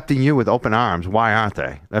accepting you with open arms. Why aren't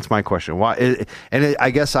they? That's my question. Why? I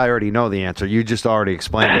guess I already know the answer. You just already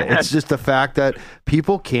explained it. It's just the fact that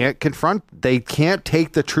people can't they can't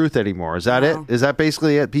take the truth anymore. Is that it? Is that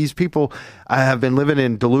basically it? These people have been living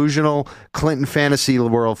in delusional Clinton fantasy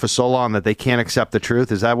world for so long that they can't accept the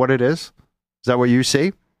truth. Is that what it is? Is that what you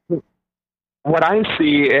see? What I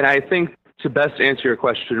see, and I think to best answer your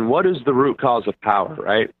question, what is the root cause of power,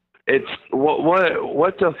 right? It's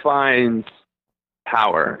what defines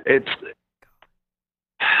power? It's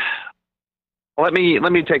let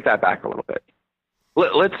me take that back a little bit.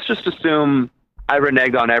 Let's just assume I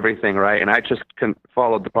reneged on everything, right? And I just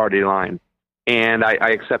followed the party line, and I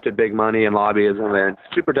accepted big money and lobbyism and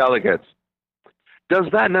super delegates. Does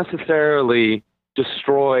that necessarily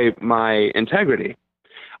destroy my integrity?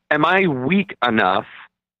 Am I weak enough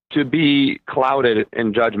to be clouded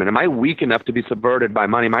in judgment? Am I weak enough to be subverted by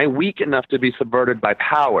money? Am I weak enough to be subverted by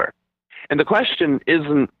power? And the question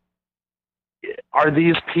isn't, are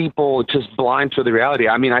these people just blind to the reality?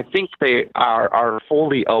 I mean, I think they are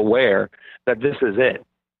fully aware that this is it.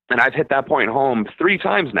 And I've hit that point home 3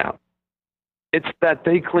 times now. It's that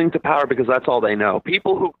they cling to power because that's all they know.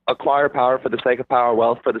 People who acquire power for the sake of power,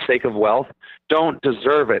 wealth for the sake of wealth, don't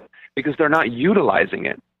deserve it because they're not utilizing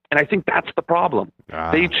it. And I think that's the problem.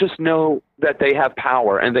 They just know that they have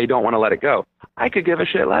power and they don't want to let it go. I could give a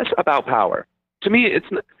shit less about power. To me, if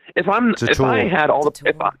I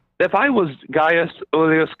was Gaius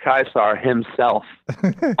Julius Caesar himself,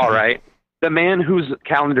 all right, the man whose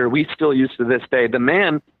calendar we still use to this day, the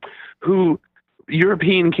man who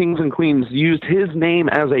European kings and queens used his name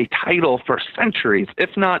as a title for centuries,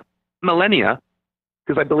 if not millennia,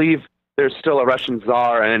 because I believe there's still a Russian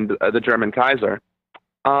Tsar and the German Kaiser.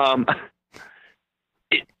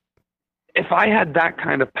 If I had that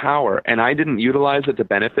kind of power and I didn't utilize it to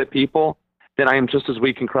benefit people, then I am just as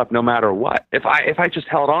weak and corrupt no matter what. If I just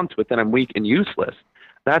held on to it, then I'm weak and useless.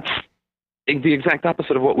 That's the exact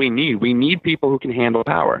opposite of what we need. We need people who can handle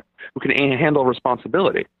power, who can handle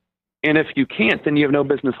responsibility. And if you can't, then you have no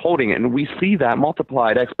business holding it. And we see that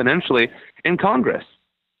multiplied exponentially in Congress.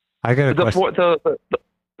 I got a question.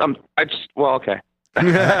 Okay.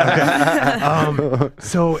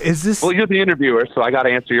 So is this? Well, you're the interviewer, so I got to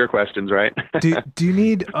answer your questions, right? do you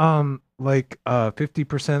need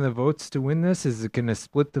 50% of the votes to win this? Is it going to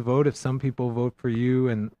split the vote if some people vote for you?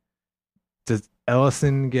 And does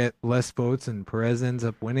Ellison get less votes and Perez ends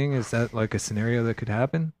up winning? Is that like a scenario that could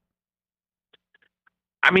happen?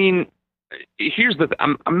 I mean, here's the.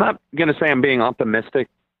 I'm not going to say I'm being optimistic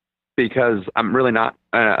because I'm really not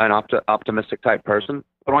an optimistic type person.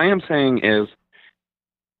 What I am saying is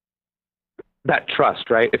that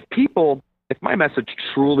trust, right? If my message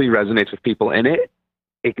truly resonates with people and it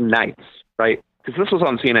ignites, right? Because this was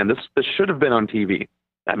on CNN. This should have been on TV.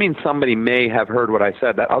 That means somebody may have heard what I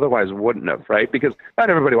said that otherwise wouldn't have, right? Because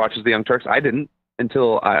not everybody watches the Young Turks. I didn't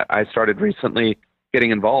until I started recently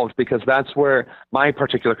getting involved because that's where my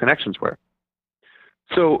particular connections were.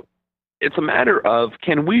 So it's a matter of,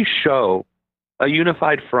 can we show a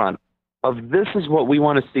unified front of this is what we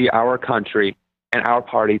want to see our country and our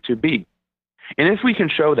party to be? And if we can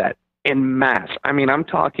show that in mass, I mean, I'm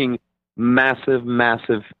talking massive,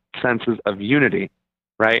 massive senses of unity,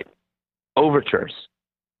 right? Overtures.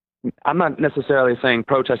 I'm not necessarily saying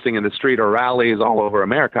protesting in the street or rallies all over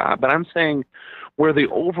America, but I'm saying where the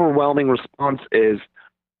overwhelming response is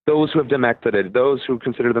those who have democrated, those who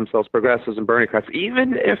consider themselves progressives and Berniecrats,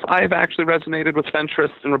 even if I've actually resonated with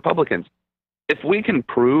centrists and Republicans, if we can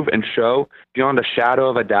prove and show beyond a shadow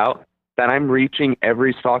of a doubt that I'm reaching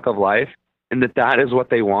every stalk of life and that is what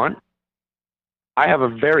they want, I have a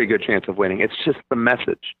very good chance of winning. It's just the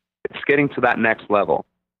message. It's getting to that next level.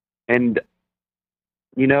 And,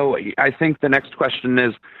 I think the next question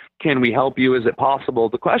is, can we help you? Is it possible?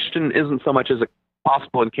 The question isn't so much, is it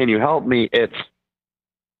possible and can you help me? It's,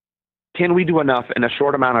 can we do enough in a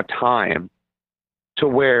short amount of time to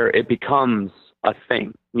where it becomes a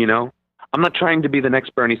thing, I'm not trying to be the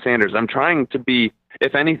next Bernie Sanders. I'm trying to be,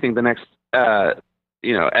 if anything, the next,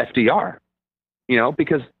 FDR,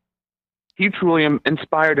 because he truly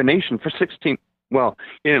inspired a nation for 16. Well,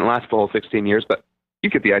 he didn't last the whole 16 years, but you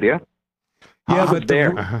get the idea. Yeah, but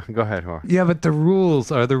go ahead, Hor. Yeah, but the rules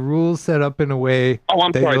set up in a way. Oh,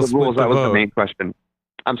 I'm sorry. The rules. That was the main question.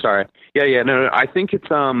 I'm sorry. Yeah. No. I think it's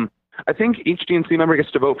I think each DNC member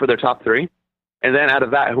gets to vote for their top three, and then out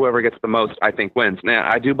of that, whoever gets the most, I think, wins. Now,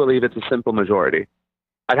 I do believe it's a simple majority.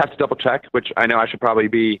 I'd have to double check, which I know I should probably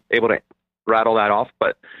be able to rattle that off,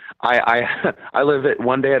 but I live it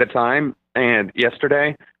one day at a time. And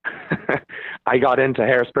yesterday, I got into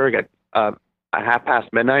Harrisburg at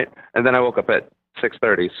midnight, and then I woke up at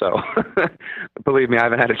 6:30. So, believe me, I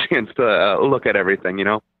haven't had a chance to look at everything.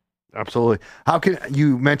 Absolutely. How can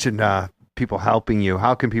you mentioned people helping you?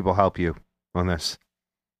 How can people help you on this?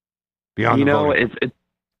 Beyond the voting?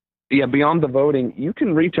 Beyond the voting, you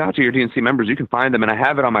can reach out to your DNC members. You can find them, and I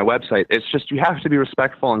have it on my website. It's just you have to be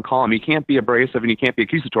respectful and calm. You can't be abrasive, and you can't be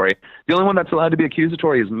accusatory. The only one that's allowed to be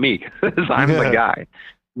accusatory is me, because I'm the guy,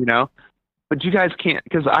 But you guys can't,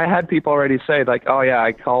 because I had people already say, like, oh, yeah,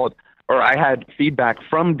 I called, or I had feedback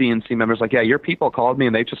from DNC members like, yeah, your people called me,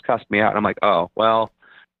 and they just cussed me out. And I'm like, oh, well,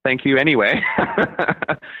 thank you anyway.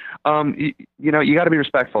 You got to be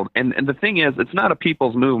respectful. And the thing is, it's not a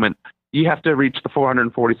people's movement. You have to reach the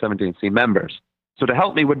 447 DNC members. So to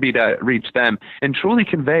help me would be to reach them and truly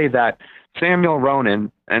convey that Samuel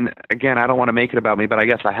Ronan, and again, I don't want to make it about me, but I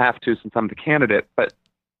guess I have to since I'm the candidate, but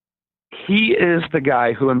he is the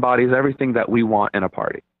guy who embodies everything that we want in a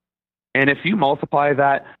party. And if you multiply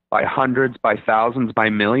that by hundreds, by thousands, by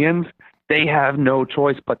millions, they have no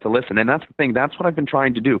choice but to listen. And that's the thing. That's what I've been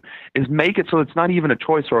trying to do, is make it so it's not even a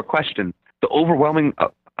choice or a question. The overwhelming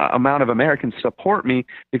amount of Americans support me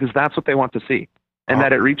because that's what they want to see, and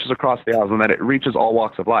that it reaches across the aisles and that it reaches all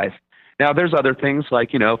walks of life. Now, there's other things like,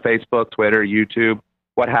 Facebook, Twitter, YouTube,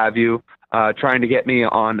 what have you. trying to get me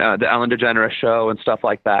on the Ellen DeGeneres show and stuff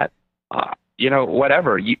like that.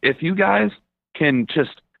 Whatever. If you guys can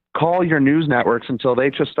just call your news networks until they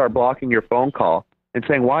just start blocking your phone call and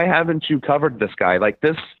saying, why haven't you covered this guy? Like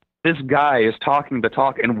this guy is talking the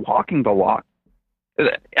talk and walking the walk.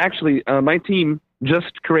 Actually, my team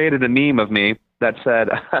just created a meme of me that said,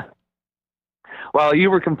 while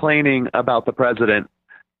you were complaining about the president,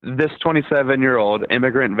 this 27-year-old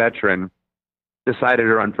immigrant veteran decided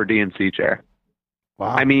to run for DNC chair.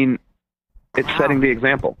 Wow. I mean, it's setting the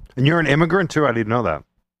example. And you're an immigrant too? I didn't know that.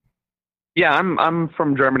 Yeah, I'm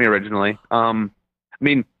from Germany originally.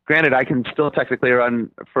 Granted, I can still technically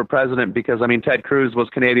run for president because, Ted Cruz was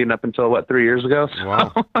Canadian up until, 3 years ago? So.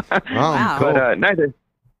 Wow. Wow. But neither.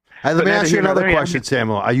 Hey, let me ask you another question,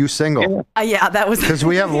 Samuel. Are you single? Yeah, that was... Because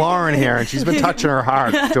we have Lauren here, and she's been touching her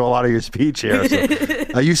heart to a lot of your speech here. So.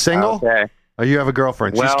 Are you single? Okay. Or you have a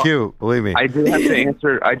girlfriend? She's cute, believe me. I do have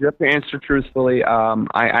to answer truthfully.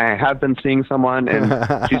 I have been seeing someone,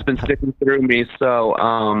 and she's been sticking through me.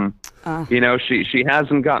 So, she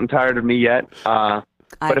hasn't gotten tired of me yet.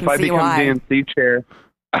 But if I become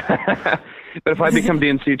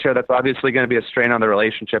DNC chair, that's obviously going to be a strain on the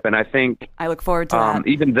relationship. And I think I look forward to that.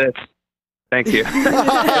 Even this. Thank you. and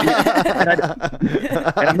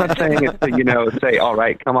I'm not saying it to, say, all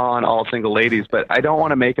right, come on, all single ladies, but I don't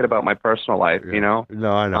want to make it about my personal life, No,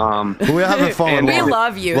 I know. We're having fun. We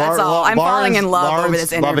love you. That's all. I'm falling in love over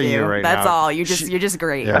this interview. Right that's now. all. You're just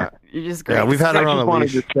great. Yeah. You're just great. Yeah, we've had her on the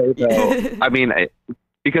leash. To say, though,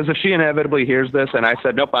 because if she inevitably hears this and I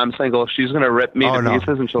said, nope, I'm single, she's going to rip me to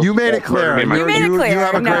pieces. And she'll you made it clear. You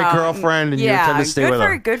have a great girlfriend, and you intend to stay with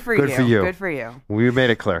her. Good for you. Good for you. We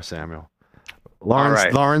made it clear, Samuel.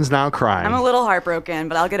 Lauren's now crying. I'm a little heartbroken,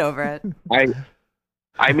 but I'll get over it.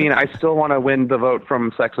 I still want to win the vote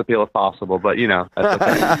from sex appeal if possible, but that's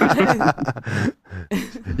okay.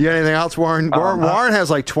 You got anything else, Warren? Warren has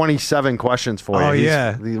like 27 questions for you. Oh,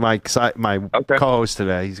 yeah. He's my co-host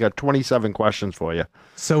today. He's got 27 questions for you.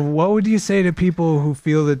 So what would you say to people who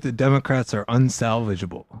feel that the Democrats are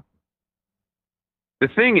unsalvageable? The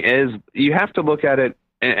thing is, you have to look at it,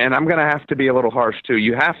 and I'm going to have to be a little harsh too.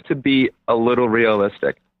 You have to be a little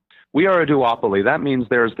realistic. We are a duopoly. That means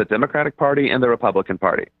there's the Democratic Party and the Republican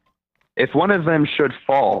Party. If one of them should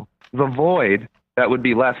fall, the void that would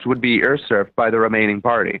be left would be usurped by the remaining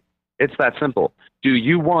party. It's that simple. Do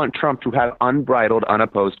you want Trump to have unbridled,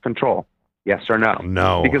 unopposed control? Yes or no?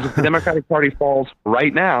 No. Because if the Democratic Party falls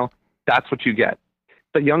right now, that's what you get.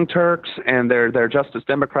 The Young Turks and their Justice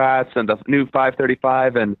Democrats and the new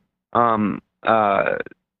 535 and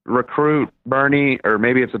Recruit Bernie, or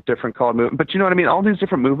maybe it's a different called movement, but you know what I mean? All these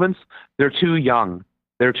different movements, they're too young.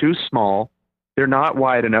 They're too small. They're not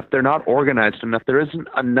wide enough. They're not organized enough. There isn't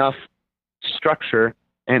enough structure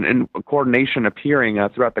and coordination appearing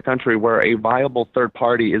throughout the country where a viable third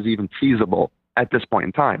party is even feasible at this point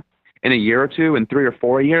in time. In a year or two, in 3 or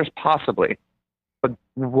 4 years, possibly. But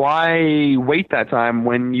why wait that time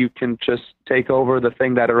when you can just take over the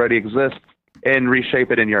thing that already exists and reshape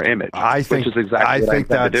it in your image? I think which is exactly what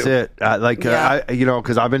that's it.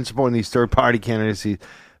 Because I've been supporting these third-party candidacy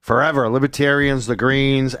forever. Libertarians, the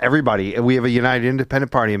Greens, everybody. We have a United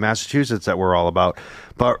Independent Party in Massachusetts that we're all about.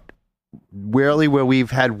 But rarely where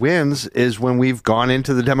we've had wins is when we've gone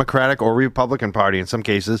into the Democratic or Republican Party in some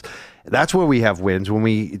cases. That's where we have wins, when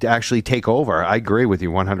we actually take over. I agree with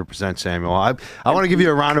you 100%, Samuel. I want to give you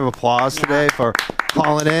a round of applause today for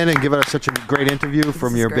calling in and giving us such a great interview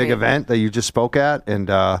from your big event that you just spoke at. And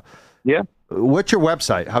what's your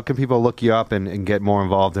website? How can people look you up and get more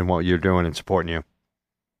involved in what you're doing and supporting you?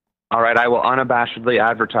 All right, I will unabashedly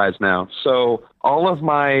advertise now. So all of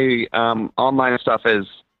my online stuff is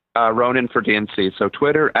Ronan for DNC. So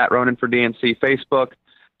Twitter @Ronan for DNC, Facebook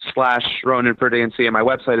 /Ronan for DNC, and my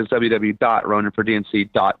website is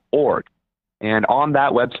www.ronanfordnc.org. And on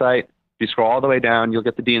that website, if you scroll all the way down, you'll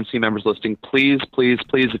get the DNC members listing. Please, please,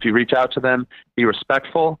 please, if you reach out to them, be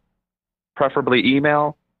respectful, preferably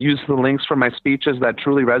email. Use the links from my speeches that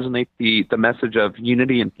truly resonate the message of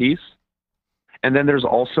unity and peace. And then there's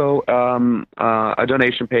also a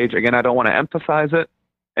donation page. Again, I don't want to emphasize it.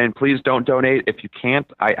 And please don't donate if you can't.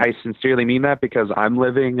 I sincerely mean that, because I'm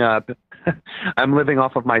living I'm living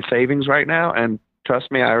off of my savings right now, and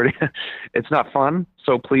trust me, it's not fun.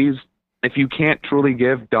 So please, if you can't truly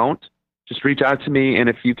give, don't. Just reach out to me, and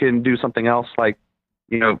if you can do something else, like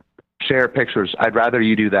share pictures, I'd rather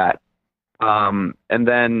you do that. And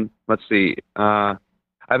then let's see, I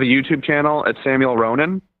have a YouTube channel at Samuel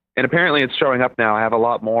Ronan, and apparently it's showing up now. I have a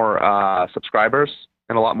lot more subscribers.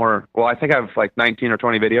 And a lot more. Well, I think I have like 19 or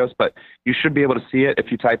 20 videos, but you should be able to see it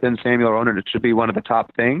if you type in Samuel Ronan. It should be one of the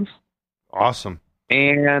top things. Awesome.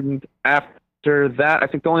 And after that, I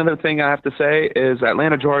think the only other thing I have to say is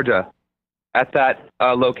Atlanta, Georgia, at that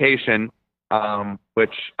location,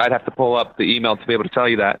 which I'd have to pull up the email to be able to tell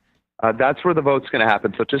you that. That's where the vote's going to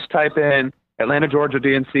happen. So just type in Atlanta, Georgia,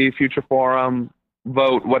 DNC, Future Forum,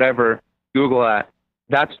 vote, whatever, Google that.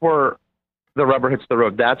 That's where the rubber hits the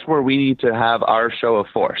road. That's where we need to have our show of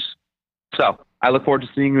force. So I look forward to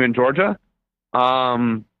seeing you in Georgia.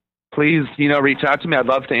 Please, reach out to me. I'd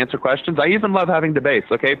love to answer questions. I even love having debates.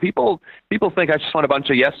 Okay. People think I just want a bunch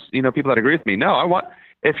of people that agree with me. No,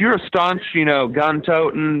 if you're a staunch, gun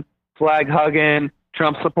toting, flag hugging,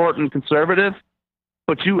 Trump supporting conservative,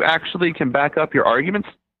 but you actually can back up your arguments,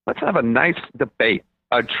 let's have a nice debate,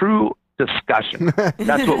 a true discussion.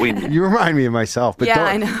 That's what we need. You remind me of myself, but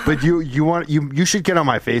I know. But you should get on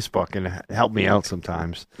my Facebook and help me out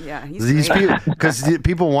sometimes. Yeah, these people, because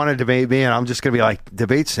people want to debate me, and I'm just going to be like,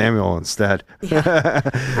 debate Samuel instead. Yeah.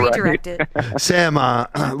 Redirect it. Sam,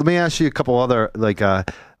 let me ask you a couple other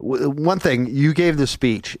one thing. You gave the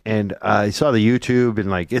speech, and I saw the YouTube,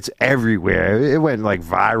 and it's everywhere. It went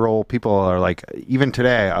viral. People are even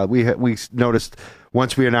today. We noticed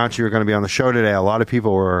once we announced you were going to be on the show today, a lot of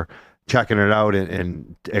people were checking it out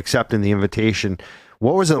and accepting the invitation.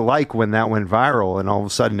 What was it like when that went viral and all of a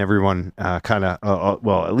sudden everyone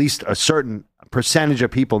at least a certain percentage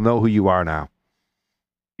of people know who you are now?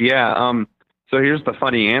 Yeah. So here's the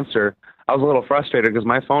funny answer. I was a little frustrated because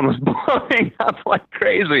my phone was blowing up like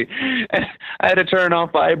crazy. And I had to turn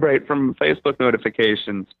off vibrate from Facebook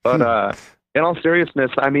notifications. But in all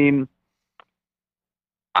seriousness, I mean,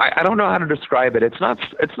 I don't know how to describe it. It's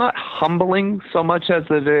not humbling so much as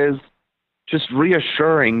it is just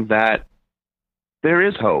reassuring that there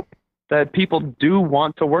is hope, that people do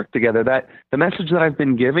want to work together, that the message that I've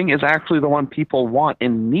been giving is actually the one people want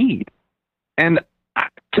and need. And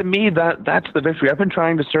to me, that's the victory. I've been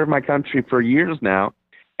trying to serve my country for years now,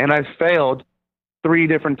 and I've failed 3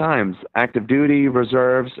 different times: active duty,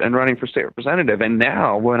 reserves, and running for state representative. And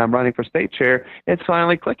now when I'm running for state chair, it's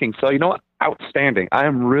finally clicking. So you know what? Outstanding. I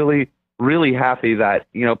am really, really happy that,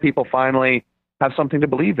 people finally have something to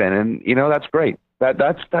believe in. And, that's great.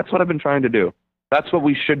 That's what I've been trying to do. That's what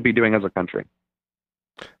we should be doing as a country.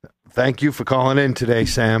 Thank you for calling in today,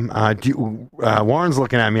 Sam. Warren's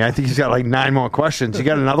looking at me. I think he's got 9 more questions. You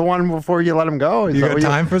got another one before you let him go? You got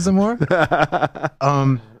time for some more?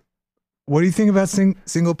 What do you think about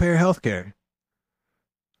single-payer healthcare?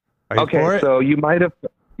 Okay, so you might have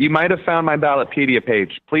found my Ballotpedia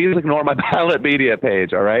page. Please ignore my Ballotpedia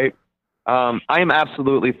page, all right? I am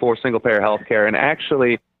absolutely for single-payer healthcare, and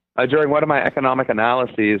actually, during one of my economic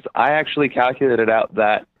analyses, I actually calculated out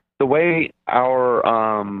that the way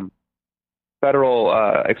our federal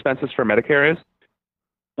expenses for Medicare is,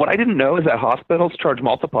 what I didn't know is that hospitals charge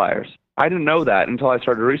multipliers. I didn't know that until I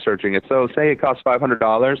started researching it. So say it costs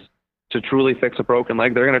 $500 to truly fix a broken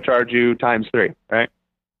leg, they're going to charge you times 3, right?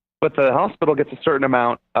 But the hospital gets a certain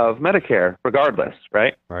amount of Medicare regardless,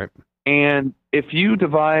 right? Right. And if you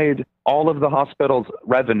divide all of the hospital's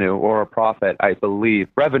revenue or profit, I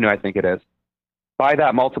think it is, by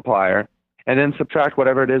that multiplier, and then subtract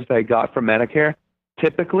whatever it is they got from Medicare,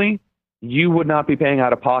 typically you would not be paying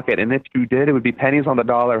out of pocket. And if you did, it would be pennies on the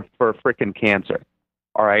dollar for freaking cancer.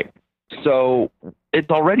 All right. So it's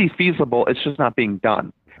already feasible. It's just not being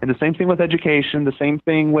done. And the same thing with education, the same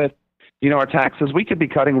thing with, our taxes. We could be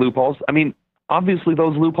cutting loopholes. I mean, obviously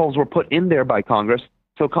those loopholes were put in there by Congress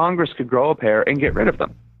so Congress could grow a pair and get rid of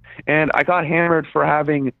them. And I got hammered for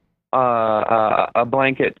having a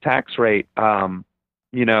blanket tax rate,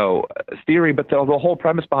 theory, but the whole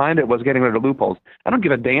premise behind it was getting rid of loopholes. I don't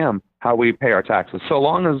give a damn how we pay our taxes, so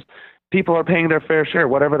long as people are paying their fair share,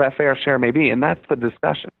 whatever that fair share may be, and that's the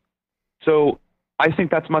discussion. So I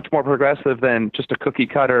think that's much more progressive than just a cookie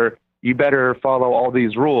cutter, you better follow all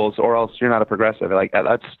these rules or else you're not a progressive.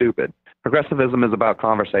 That's stupid. Progressivism is about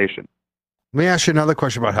conversation. Let me ask you another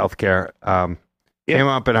question about healthcare. Came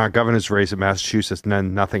up in our governor's race in Massachusetts, and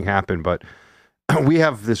then nothing happened. But we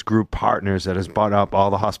have this group Partners that has bought up all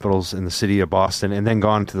the hospitals in the city of Boston and then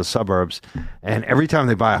gone to the suburbs. And every time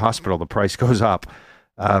they buy a hospital, the price goes up.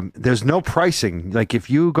 There's no pricing. Like if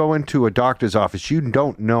you go into a doctor's office, you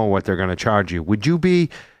don't know what they're going to charge you. Would you be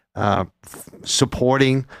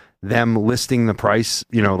supporting them listing the price?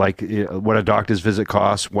 What a doctor's visit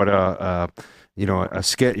costs, what a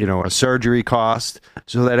surgery cost,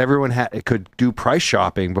 so that everyone could do price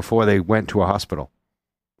shopping before they went to a hospital.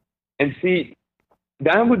 And see,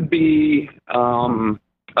 that would be a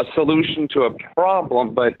solution to a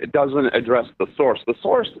problem, but it doesn't address the source. The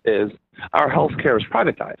source is our healthcare is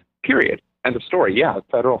privatized, period. End of story. Yeah,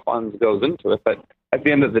 federal funds goes into it, but at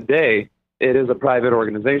the end of the day, it is a private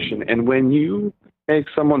organization. And when you make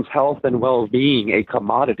someone's health and well-being a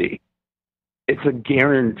commodity. It's a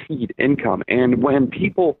guaranteed income. And when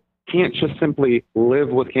people can't just simply live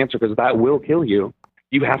with cancer because that will kill you,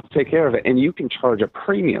 you have to take care of it. And you can charge a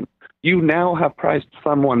premium. You now have priced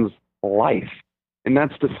someone's life, and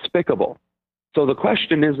that's despicable. So the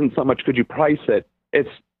question isn't so much could you price it, it's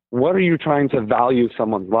what are you trying to value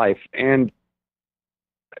someone's life? And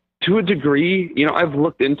to a degree, you know, I've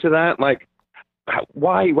looked into that, like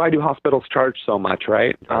why do hospitals charge so much,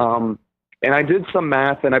 right? And I did some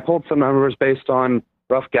math and I pulled some numbers based on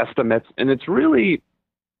rough guesstimates, and it's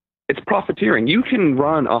profiteering. You can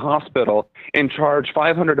run a hospital and charge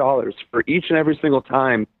 $500 for each and every single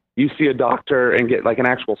time you see a doctor and get like an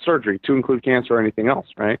actual surgery, to include cancer or anything else,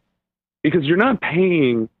 right? Because you're not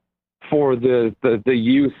paying for the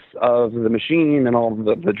use of the machine and all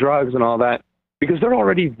the drugs and all that, because they're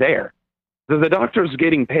already there. The doctor's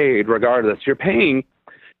getting paid regardless. You're paying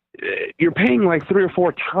like 3 or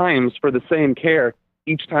 4 times for the same care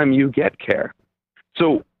each time you get care.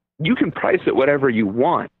 So you can price it whatever you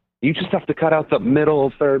want. You just have to cut out the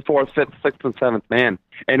middle, 3rd, 4th, 5th, 6th, and 7th man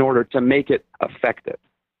in order to make it effective.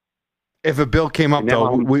 If a bill came up,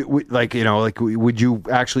 though, would you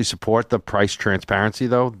actually support the price transparency,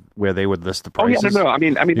 though, where they would list the prices? Oh, yeah, no. I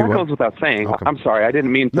mean, that goes without saying. Okay. I'm sorry. I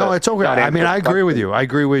didn't mean to. No, it's okay. I mean, I agree with you. I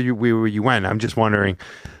agree where you went. I'm just wondering,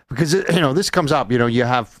 because, this comes up. You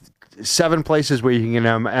have 7 places where you can get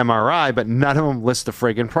an MRI, but none of them list the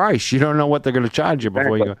friggin' price. You don't know what they're going to charge you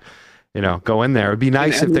before you go in there. It'd be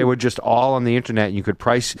nice if they were just all on the internet and you could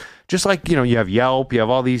price, just like, you have Yelp, you have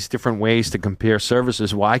all these different ways to compare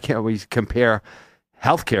services. Why can't we compare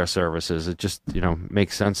healthcare services? It just,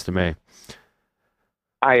 makes sense to me.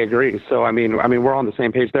 I agree. So, I mean, we're on the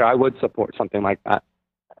same page there. I would support something like that.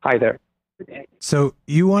 Hi there. So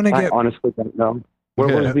you want to get... I honestly don't know.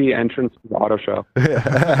 Where was the entrance to the auto show?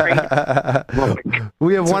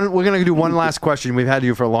 We have one. We're going to do one last question. We've had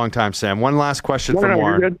you for a long time, Sam. One last question from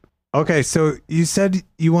Warren. Okay, so you said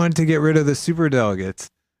you wanted to get rid of the superdelegates.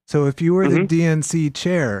 So if you were the DNC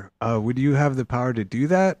chair, would you have the power to do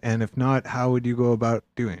that? And if not, how would you go about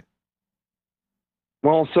doing it?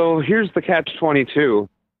 Well, so here's the catch-22.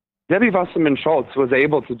 Debbie Wasserman Schultz was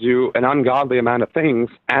able to do an ungodly amount of things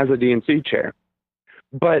as a DNC chair.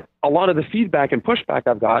 But a lot of the feedback and pushback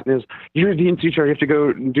I've gotten is, you're a DNC chair, you have to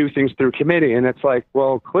go do things through committee. And it's like,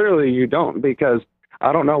 well, clearly you don't, because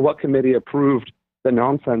I don't know what committee approved the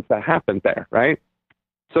nonsense that happened there, right?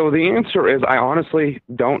 So the answer is, I honestly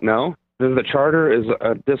don't know. The charter is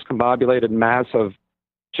a discombobulated mass of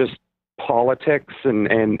just politics and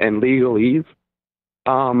legalese.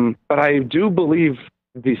 But I do believe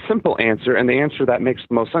the simple answer, and the answer that makes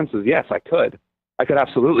the most sense, is yes, I could. I could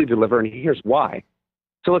absolutely deliver, and here's why.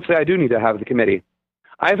 So let's say I do need to have the committee.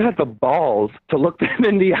 I've had the balls to look them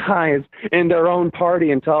in the eyes in their own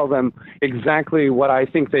party and tell them exactly what I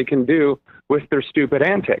think they can do with their stupid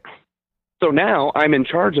antics. So now I'm in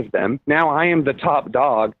charge of them. Now I am the top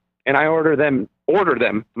dog, and I order them,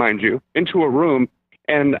 mind you, into a room,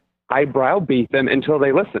 and I browbeat them until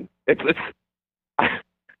they listen. It's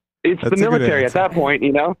the military at that point,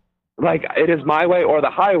 like, it is my way or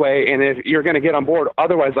the highway, and if you're going to get on board,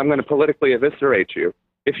 otherwise I'm going to politically eviscerate you.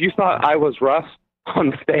 If you thought I was rough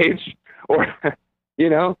on stage, or,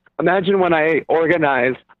 imagine when I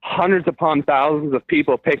organize hundreds upon thousands of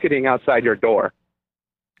people picketing outside your door.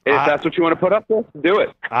 If that's what you want to put up with, do it.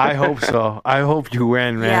 I hope so. I hope you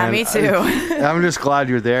win, man. Yeah, me too. I'm just glad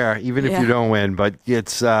you're there, even if you don't win. But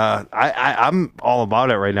it's I'm all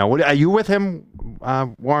about it right now. Are you with him,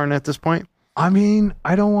 Warren, at this point? I mean,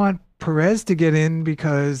 I don't want Perez to get in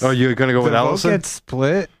because... Oh, you're going to go with Ellison? The vote gets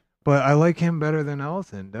split, but I like him better than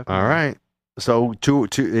Ellison, definitely. All right. So,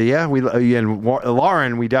 and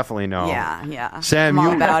Lauren, we definitely know. Yeah. Sam, I'm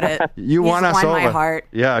all about it. You want us over. My heart.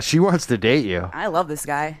 Yeah, she wants to date you. I love this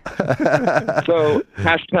guy. So,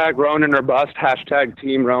 hashtag Ronan or bust, hashtag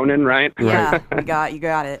Team Ronan, right? Yeah, you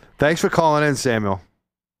got it. Thanks for calling in, Samuel.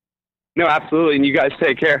 No, absolutely, and you guys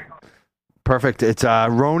take care. Perfect. It's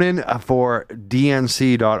Ronan for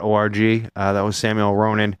DNC.org. That was Samuel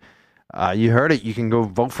Ronan. You heard it. You can go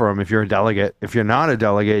vote for him if you're a delegate. If you're not a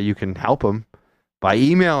delegate, you can help him by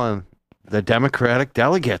emailing the Democratic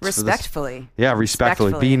delegates. Respectfully. Yeah,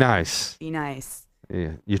 respectfully. Be nice. Be nice.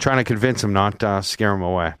 Yeah. You're trying to convince him, not scare him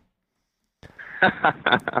away.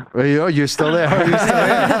 You're still there.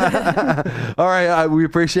 All right. We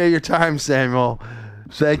appreciate your time, Samuel.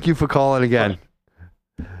 Thank you for calling again.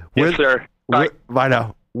 Yes, sir. Bye. Bye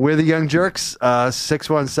now. We're the Young Jerks.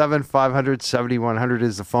 617-500-7100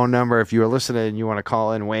 is the phone number. If you are listening and you want to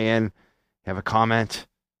call in, weigh in, have a comment.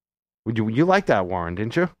 You like that, Warren,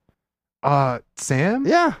 didn't you? Sam?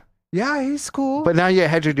 Yeah. Yeah, he's cool. But now you're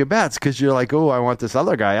hedging your bets because you're like, oh, I want this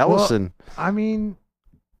other guy, Ellison. Well, I mean,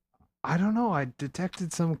 I don't know. I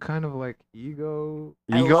detected some kind of like ego.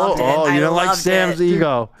 Ego? Oh, you don't like Sam's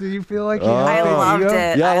ego. Do you feel like I loved ego?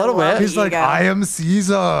 it. Yeah, a little bit. He's like, I am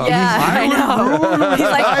Caesar. Yeah, I know. He's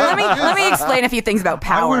like, let me explain a few things about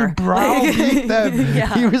power. I would browbeat them.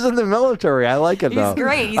 Yeah. He was in the military. I like it, though. He's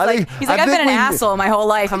great. He's like, I've been an asshole my whole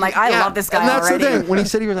life. I'm like, I love this guy and that's already. the thing. When he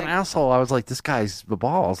said he was an asshole, I was like, this guy's the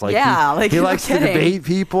balls. Like, like he likes to debate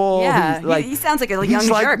people. Yeah, he sounds like a young jerk. He's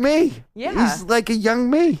like me. Yeah. He's like a young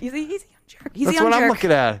me. He's a young jerk. He's That's a young what jerk. I'm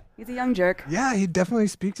looking at. He's a young jerk. Yeah, he definitely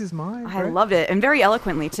speaks his mind. I loved it, and very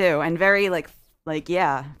eloquently too, and very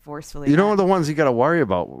forcefully. You know the ones you got to worry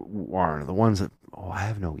about, Warren. The ones that, I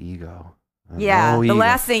have no ego. Yeah, no the ego.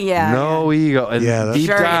 last thing, no ego, and deep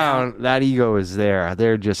sure, down, that ego is there.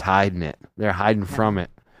 They're just hiding it. They're hiding from it.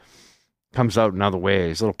 Comes out in other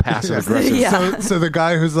ways, a little passive aggressive. So the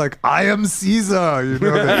guy who's like, I am Caesar, you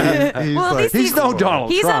know, that he's no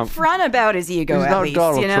Donald He's Trump. upfront about his ego, He's at not least.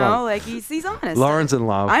 Donald you know, Trump. like he's honest. Lauren's in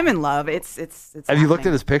love. I'm in love. It's. Have you looked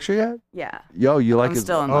at his picture yet? Yeah. Yo, you like I'm his?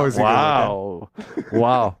 still in love. Wow,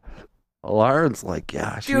 wow. Lauren's like,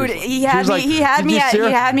 yeah. Dude, he had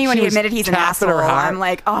me when he admitted he's an asshole. I'm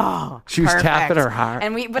like, oh, she was perfect. tapping her heart.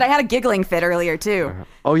 And but I had a giggling fit earlier too.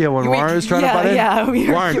 Oh yeah, when Warren was trying to butt in. Yeah,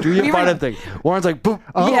 Warren, do your butt in thing. Warren's like, boop.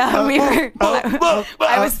 We were.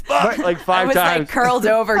 I was like 5 times. Like curled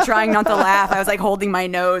over, trying not to laugh. I was like holding my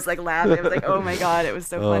nose, like laughing. It was like, oh my god, it was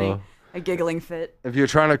so funny. A giggling fit. If you're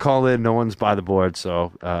trying to call in, no one's by the board,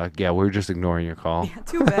 so we're just ignoring your call. Yeah,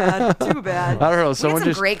 too bad. I don't know. We had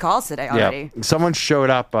some great calls today already. Yeah, someone showed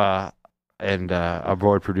up, and our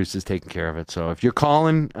board producer's taking care of it. So if you're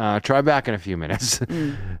calling, try back in a few minutes.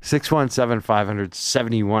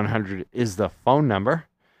 617-500-7100 is the phone number.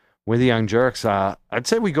 With the Young Jerks, I'd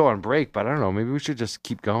say we go on break, but I don't know. Maybe we should just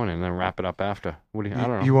keep going and then wrap it up after. What do you? I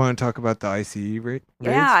don't know. You want to talk about the ICE rate?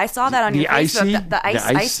 Yeah, I saw that on your Facebook. The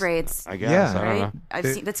ice rates. I guess. Yeah, I don't know. I've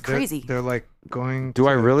seen. That's crazy. They're like going. Do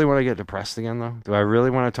I really want to get depressed again, though? Do I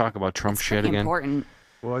really want to talk about Trump shit again? Important.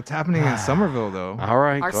 Well, it's happening in Somerville, though. All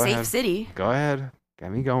right, our go safe ahead. city. Go ahead.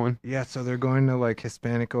 Get me going. Yeah, so they're going to like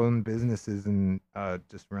Hispanic-owned businesses and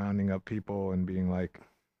just rounding up people and being like,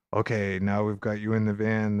 okay, now we've got you in the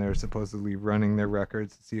van. They're supposedly running their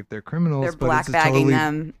records to see if they're criminals. They're black-bagging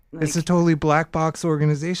them. It's a totally black box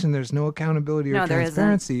organization. There's no accountability or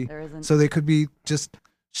transparency. There isn't. So they could be just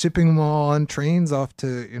shipping them all on trains off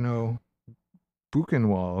to,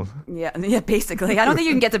 Buchenwald. Yeah, basically. I don't think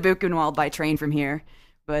you can get to Buchenwald by train from here,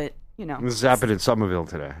 but... This happened in Somerville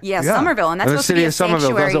today. Yeah, Somerville, and that's supposed to be a sanctuary. The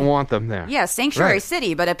city of Somerville doesn't want them there. Yeah, sanctuary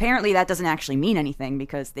city, but apparently that doesn't actually mean anything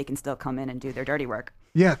because they can still come in and do their dirty work.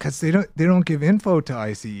 Yeah, because they don't give info to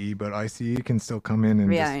ICE, but ICE can still come in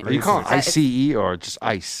and just... Are you calling ICE or just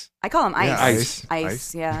ICE? I call them ICE. Yeah,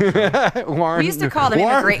 ICE. Yeah. Warren, we used to call them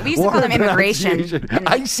immigration. We used to call them immigration.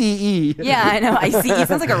 ICE. Yeah, I know. ICE.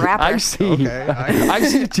 Sounds like a rapper. ICE. Okay.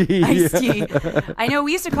 ICT. ICT. I know.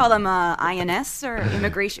 We used to call them INS or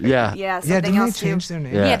immigration. Yeah. Yeah. Something else too. They change their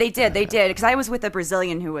name? Yeah, they did. They did. Because I was with a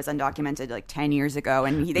Brazilian who was undocumented like 10 years ago,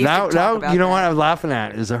 and they used to talk about you know that. what I'm laughing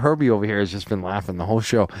at is a Herbie over here has just been laughing the whole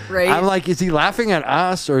show. Right. I'm like, is he laughing at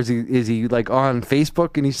us or is he like on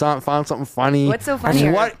Facebook and he found something funny? What's so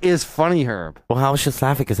funny? What is funny, Herb? Well, I was just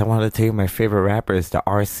laughing because I wanted to tell you my favorite rapper is the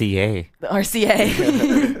RCA. The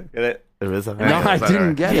RCA. Get it? No, I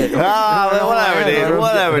didn't get it.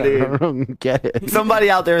 Whatever, dude. I don't get it. Somebody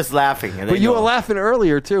out there is laughing. But you were laughing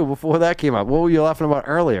earlier, too, before that came up. What were you laughing about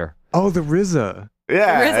earlier? Oh, the RZA.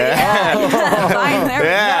 Yeah. Fine, there.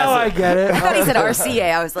 Now I get it. I thought he said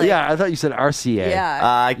RCA. I was like... Yeah, I thought you said RCA. Yeah.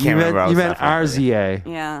 I can't remember. You meant RZA.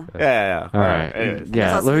 Yeah. Yeah. All right. Anyways.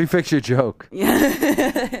 Yeah, let me fix your joke.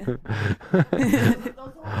 Yeah.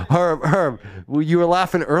 Herb, you were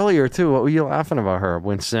laughing earlier, too. What were you laughing about, Herb,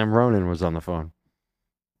 when Sam Ronan was on the phone?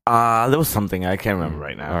 There was something. I can't remember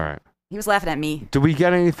right now. All right. He was laughing at me. Did we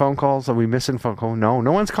get any phone calls? Are we missing phone calls? No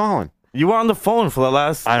one's calling. You were on the phone for the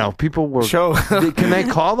last I know. People were... show. Can they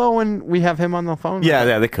call, though, when we have him on the phone?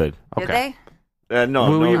 Yeah, they could. Did they? No.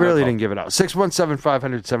 Well, we really call. didn't give it out.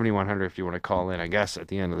 617-500-7100 if you want to call in, I guess, at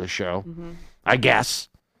the end of the show. Mm-hmm. I guess.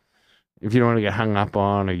 If you don't want to get hung up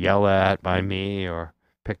on or yell at by me or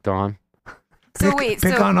picked on. Wait,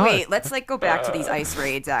 let's go back to these ICE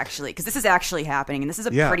raids actually, because this is actually happening, and this is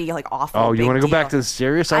a pretty awful. Oh, you want to go back to the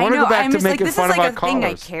serious? I want to go back to making fun of our callers. This is a thing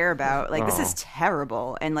I care about. This is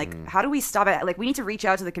terrible, and how do we stop it? We need to reach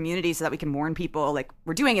out to the community so that we can warn people.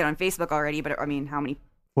 We're doing it on Facebook already, but I mean, how many?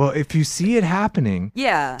 Well, if you see it happening,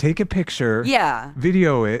 take a picture,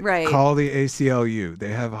 video it, call the ACLU.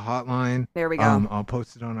 They have a hotline. There we go. I'll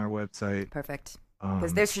post it on our website. Perfect.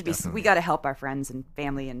 Because there should be, we got to help our friends and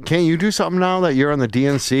family. And can you do something now that you're on the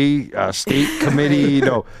DNC state committee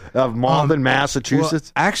of Malden,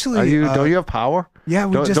 Massachusetts? Well, actually, don't you have power? Yeah,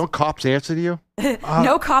 don't cops answer to you?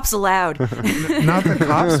 No cops allowed. Not the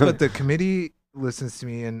cops, but the committee listens to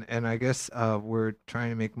me, and I guess we're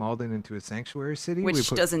trying to make Malden into a sanctuary city,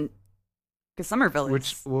 which doesn't, because Somerville is,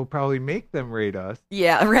 which will probably make them raid us.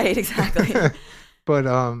 Yeah, right, exactly. But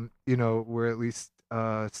we're at least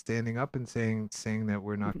standing up and saying that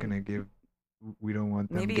we're not going to give. We don't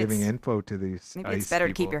want them giving info to these. Maybe it's better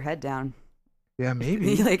to keep your head down. Yeah,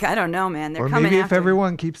 maybe. Like, I don't know, man. They're or coming maybe after if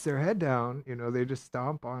everyone keeps their head down, they just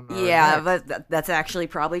stomp on. Yeah, but that's actually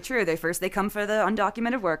probably true. They come for the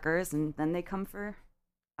undocumented workers, and then they come for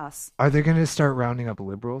us. Are they going to start rounding up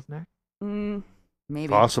liberals next? Maybe.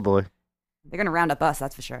 Possibly. They're going to round up us,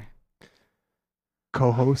 that's for sure.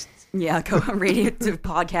 Co-hosts. Yeah, radio to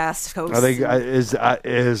podcast hosts. Are they?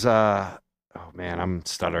 Oh man, I'm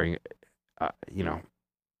stuttering.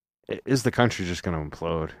 Is the country just going to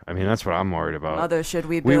implode? I mean, that's what I'm worried about. Mother, should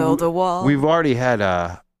we build a wall? We've already had,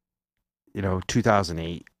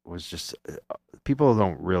 2008 was just, people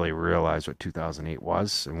don't really realize what 2008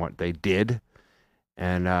 was and what they did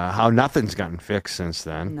and how nothing's gotten fixed since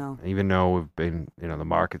then. No. Even though we've been, the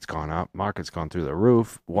market's gone up, market's gone through the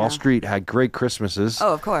roof. Wall Street had great Christmases.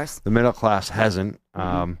 Oh, of course. The middle class hasn't.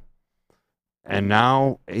 Mm-hmm. And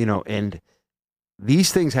now, and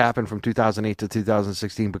these things happened from 2008 to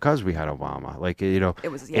 2016 because we had Obama. Like, it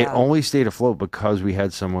only stayed afloat because we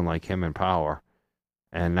had someone like him in power.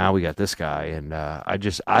 And now we got this guy. And I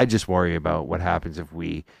just worry about what happens if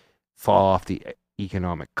we fall off the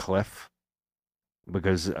economic cliff.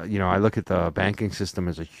 Because, I look at the banking system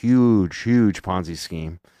as a huge, huge Ponzi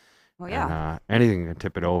scheme. Well, yeah. And anything can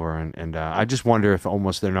tip it over. And I just wonder if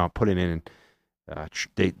almost they're not putting in,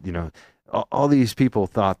 all these people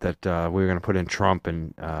thought that we were going to put in Trump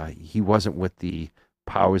and he wasn't with the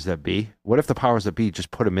powers that be. What if the powers that be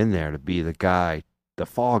just put him in there to be the guy, the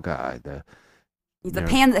fall guy, the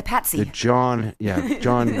patsy. The John,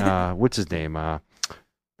 what's his name?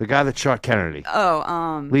 The guy that shot Kennedy.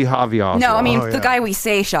 Oh, Lee Harvey Oswald. No, I mean the guy we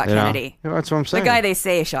say shot Kennedy. That's what I'm saying. The guy they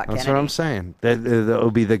say shot That's Kennedy. What I'm saying. That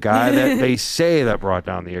will be the guy that they say that brought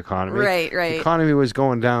down the economy. Right. The economy was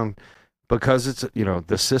going down because it's,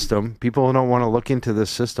 the system. People don't want to look into the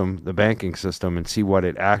system, the banking system, and see what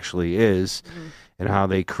it actually is and how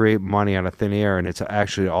they create money out of thin air. And it's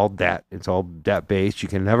actually all debt. It's all debt-based. You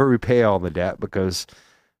can never repay all the debt because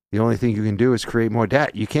the only thing you can do is create more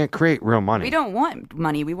debt. You can't create real money. We don't want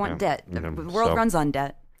money. We want debt. The world runs on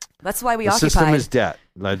debt. That's why we occupy. The system is debt.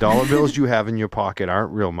 The dollar bills you have in your pocket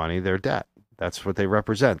aren't real money. They're debt. That's what they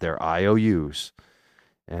represent. They're IOUs.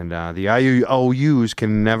 And the IOUs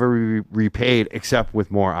can never be repaid except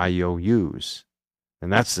with more IOUs.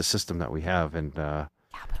 And that's the system that we have. And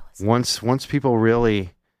once people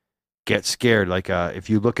really get scared, like if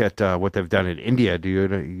you look at what they've done in India, do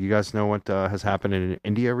you guys know what has happened in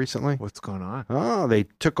India recently? What's going on? Oh, they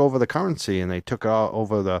took over the currency and they took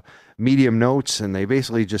over the medium notes, and they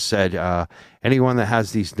basically just said anyone that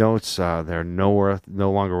has these notes, they're no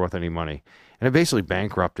longer worth any money. And it basically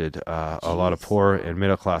bankrupted a lot of poor and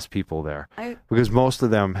middle class people there because most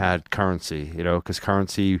of them had currency, because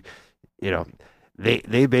currency,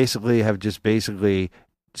 they basically have just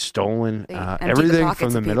stolen everything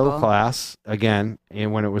from the middle class again,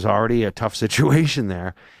 and when it was already a tough situation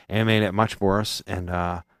there, and made it much worse. And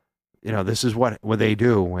this is what they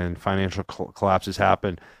do when financial collapses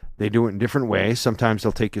happen. They do it in different ways. Sometimes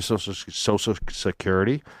they'll take your social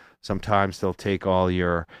security. Sometimes they'll take all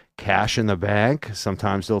your cash in the bank.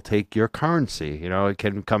 Sometimes they'll take your currency. It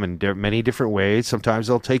can come in many different ways. Sometimes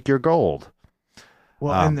they'll take your gold.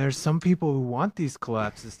 Well, and there's some people who want these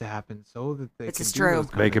collapses to happen so that they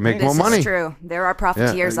they can make more money. This is true. There are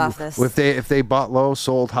profiteers off this. If they bought low,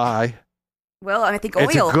 sold high. Well, I think oil.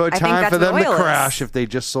 It's a good time for them to crash is. If they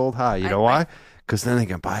just sold high. You know why? Because then they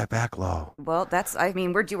can buy it back low. Well,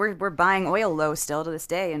 we're buying oil low still to this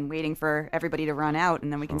day and waiting for everybody to run out,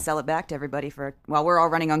 and then we can sell it back to everybody while we're all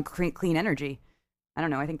running on clean energy. I don't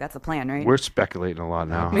know. I think that's the plan, right? We're speculating a lot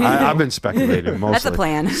now. I've been speculating mostly. That's the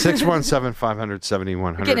plan. 617-500-7100.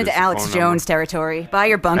 We're getting into Alex Jones territory. Buy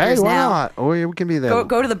your bunkers why now. Not? Oh, yeah, we can be there.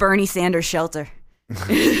 Go to the Bernie Sanders shelter.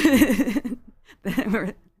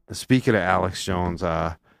 Speaking of Alex Jones,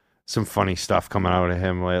 some funny stuff coming out of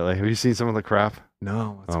him lately. Have you seen some of the crap?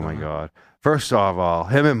 No. Oh, my God. First of all,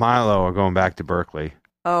 him and Milo are going back to Berkeley.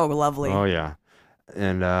 Oh, lovely. Oh, yeah.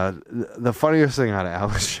 And the funniest thing out of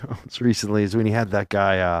Alex Jones recently is when he had that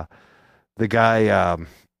guy, what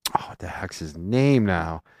the heck's his name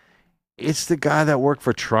now? It's the guy that worked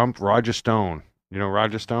for Trump, Roger Stone. You know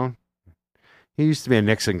Roger Stone? He used to be a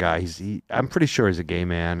Nixon guy. I'm pretty sure he's a gay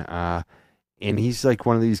man. And he's like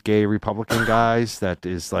one of these gay Republican guys that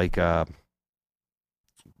is like,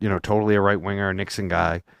 totally a right winger, a Nixon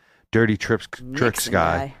guy, dirty tricks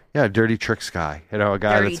guy. Yeah, dirty tricks guy. A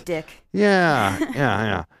guy dirty dick.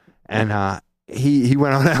 Yeah. And he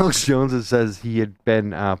went on Alex Jones and says he had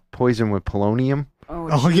been poisoned with polonium.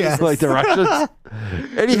 Oh yeah, like the Russians.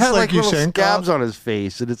 And he had like little scabs on his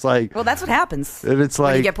face, and it's like, well, that's what happens. And it's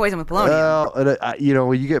like when you get poisoned with polonium. Well,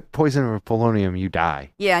 when you get poisoned with polonium, you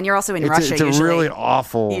die. Yeah, and you're also in Russia. It's a really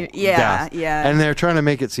awful death. Yeah. And they're trying to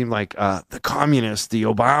make it seem like the communists, the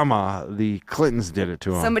Obama, the Clintons did it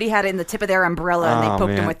to him. Somebody had it in the tip of their umbrella, and they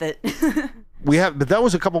poked him with it. But that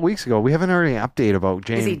was a couple weeks ago. We haven't heard any update about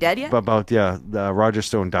James. Is he dead yet? About the Roger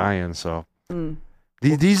Stone dying. So.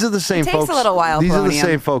 These are the same folks. It takes a little while. These are the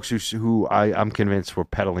same folks who I'm convinced were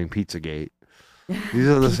peddling Pizzagate. These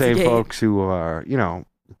are the same folks who are,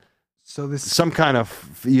 so this some kind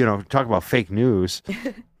of, talk about fake news.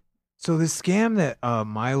 So the scam that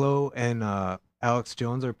Milo and Alex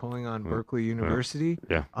Jones are pulling on Berkeley University.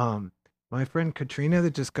 Yeah. My friend Katrina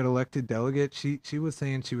that just got elected delegate, she was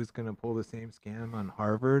saying she was going to pull the same scam on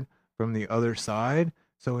Harvard from the other side.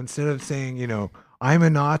 So instead of saying, I'm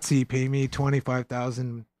a Nazi, pay me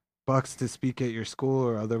 $25,000 to speak at your school,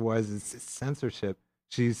 or otherwise it's censorship,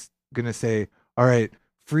 she's gonna say, all right,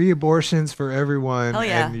 free abortions for everyone,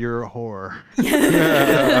 and you're a whore.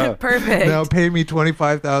 Perfect. Now pay me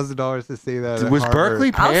 $25,000 to say that. Was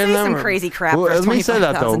Berkeley paying them? I'll say some crazy crap. For let me say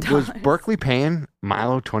that though. $25,000. Was Berkeley paying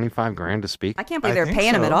Milo $25,000 to speak? I can't believe they're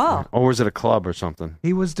paying him at all. Or was it a club or something?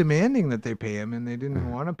 He was demanding that they pay him, and they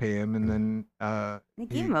didn't want to pay him, and then they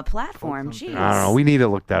gave him a platform. Jeez. I don't know. We need to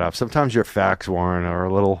look that up. Sometimes your facts, Warren, are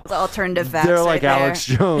a little alternative facts. They're like right Alex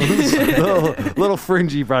Jones, little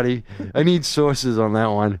fringy, buddy. I need sources on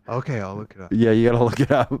that one. Okay, I'll look it up. Yeah, you gotta look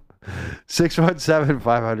it up.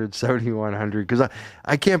 617-500-7100. Because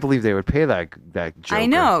I can't believe they would pay that joker. I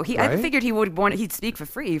know. Right? I figured he'd speak for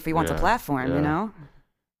free if he wants a platform. I don't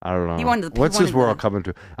know. He wanted What's this world coming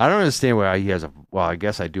to? I don't understand why he has I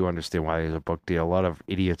guess I do understand why he has a book deal. A lot of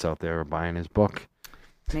idiots out there are buying his book.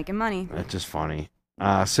 Making money. That's just funny.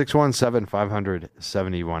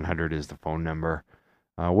 617-500-7100 is the phone number.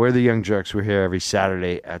 We're the Young Jerks. We're here every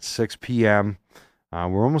Saturday at 6 p.m.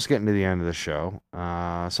 We're almost getting to the end of the show.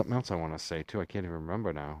 Something else I want to say, too. I can't even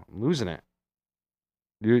remember now. I'm losing it.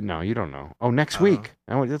 You don't know. Oh, next week.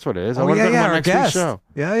 Oh, that's what it is. Oh, yeah, next week's show.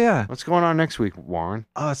 Yeah. What's going on next week, Warren?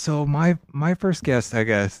 So my first guest, I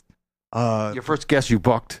guess. Your first guest you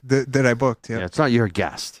booked. That I booked, yeah. It's not your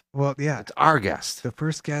guest. Well, yeah. It's our guest. The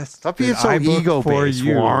first guest. Stop being so ego-based,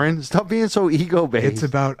 Warren. Stop being so ego-based. It's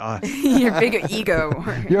about us. Your big ego.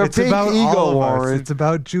 You're it's a big about ego, Warren. It's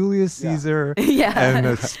about Julius Caesar Yeah. and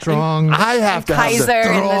a strong I have to have Kaiser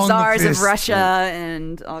and the czars fist. of Russia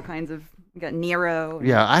and all kinds of... You got Nero.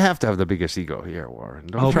 Yeah, I have to have the biggest ego here, Warren.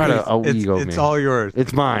 Don't try to ego me. It's all yours.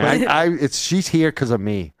 It's mine. She's here because of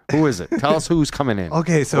me. Who is it? Tell us who's coming in.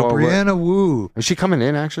 Okay, so Brianna Wu. Is she coming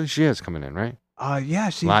in, actually? She is coming in, right? Yeah,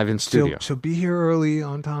 she live in studio. She'll be here early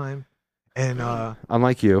on time. And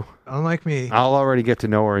unlike you. Unlike me. I'll already get to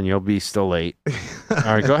know her and you'll be still late. All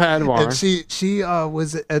right, go ahead, Warren. And she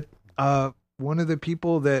was at one of the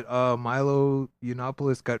people that Milo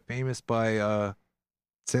Yiannopoulos got famous by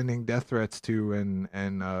sending death threats to and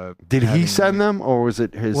did he send them or was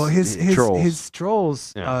it his trolls? His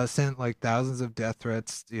trolls sent like thousands of death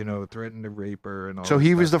threats, threatened to rape her and all. So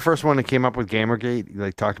he was the first one that came up with Gamergate,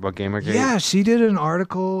 like talked about Gamergate? Yeah, she did an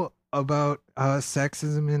article about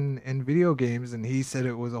sexism in video games, and he said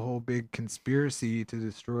it was a whole big conspiracy to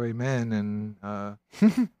destroy men, and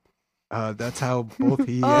that's how both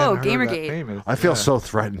he and her Gamergate. got famous. I feel so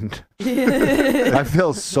threatened. I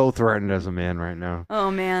feel so threatened as a man right now.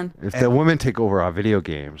 Oh, man. If the women take over our video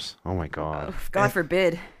games, oh my God. God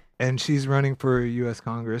forbid. And she's running for U.S.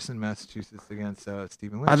 Congress in Massachusetts against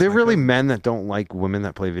Stephen Lynch. Are there really men that don't like women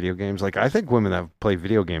that play video games? Like, I think women that play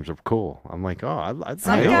video games are cool. I'm like, I'd I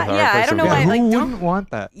don't know why. Who wouldn't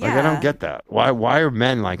want that? Yeah. Like, I don't get that. Why are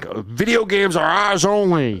men like, video games are ours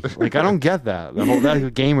only? Like, I don't get that. That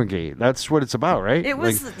Gamergate. That's what it's about, right? It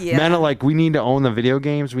was, like, men are like, we need to own the video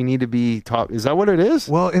games. We need to be top. Is that what it is?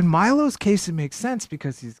 Well, in Milo's case, it makes sense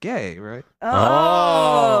because he's gay, right?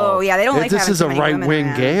 Oh, yeah. They don't like this having is a too many women right-wing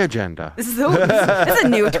around. gay agenda. This is a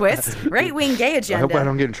new twist. Right-wing gay agenda. I hope I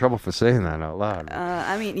don't get in trouble for saying that out loud.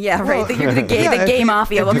 I mean, yeah, right. The gay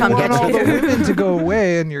mafia will come get you. If you want all the you. women to go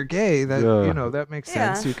away and you're gay, that that makes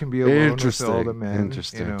sense. You can be alone with all the men.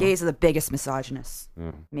 Interesting. Gays are the biggest misogynists.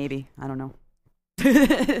 Maybe. I don't know.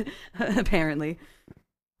 Apparently.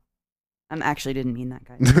 I actually didn't mean that,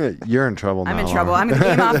 guys. You're in trouble now. I'm in trouble.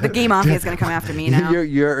 The game mafia is going to come after me now.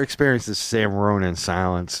 Your experience is Sam Ronan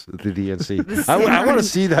silence at the DNC. I want to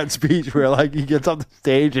see that speech where like he gets up the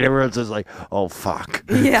stage and everyone's just like, "Oh fuck,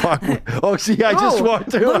 yeah." Fuck. Oh, see, I just want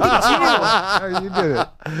to. Look at you did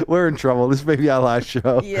it. We're in trouble. This may be our last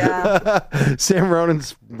show. Yeah. Sam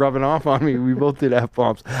Ronan's rubbing off on me. We both did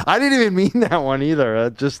F-bombs. I didn't even mean that one either.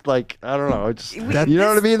 Just like I don't know. You know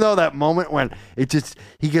what I mean though? That moment when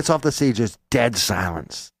he gets off the stage. Just dead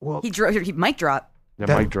silence. Well, he mic drop. Yeah,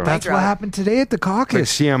 mic drop. That's what happened today at the caucus. Like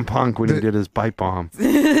CM Punk when he did his pipe bomb.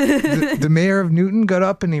 The mayor of Newton got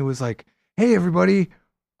up and he was like, "Hey, everybody,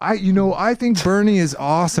 I think Bernie is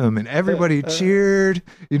awesome," and everybody cheered.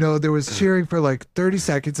 There was cheering for like 30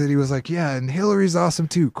 seconds, and he was like, "Yeah, and Hillary's awesome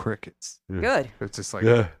too." Crickets. Yeah. Good. It's just like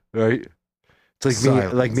right. It's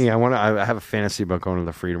like me. I have a fantasy about going to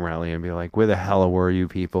the Freedom Rally and be like, "Where the hell were you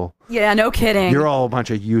people? Yeah, no kidding. You're all a bunch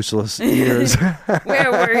of useless ears."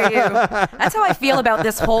 Where were you? That's how I feel about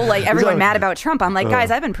this whole everyone mad about Trump. I'm like, guys,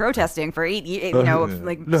 I've been protesting for 8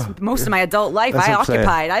 years. Most of my adult life. I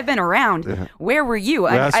occupied. I've been around. Yeah. Where were you?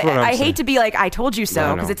 I hate to be like, I told you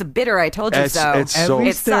so, because it's a bitter I told you so. At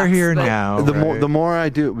least they're here now. The more I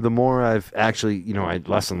do, the more I've actually,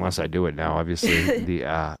 less and less I do it now. Obviously,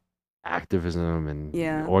 the activism and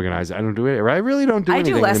organizing. I don't do it. I really don't do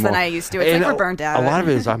anything I do less anymore. than I used to. It's like we're burnt out. A lot of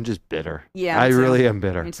it is I'm just bitter. Yeah, I really am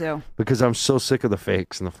bitter. Me too. Because I'm so sick of the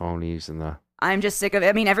fakes and the phonies and the. I'm just sick of it.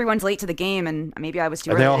 I mean, everyone's late to the game, and maybe I was too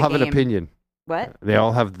early. They all have an opinion. What? They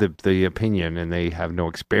all have the opinion, and they have no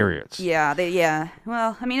experience. Yeah.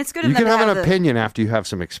 Well, I mean, it's good. You can have an opinion after you have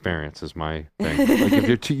some experience. Is my thing. Like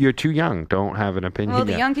if you're too young, don't have an opinion. Well,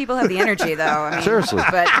 the young people have the energy, though. I mean, seriously,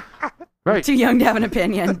 but. Right. Too young to have an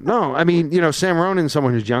opinion. No, I mean, Sam Ronan's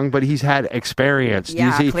someone who's young, but he's had experience.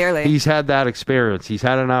 Yeah, clearly. He's had that experience. He's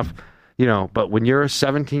had enough, but when you're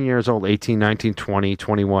 17 years old, 18, 19, 20,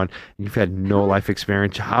 21, and you've had no life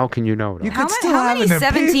experience, how can you know? How many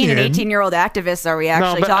 17 and 18-year-old activists are we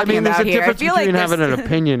actually talking about here? I feel like having an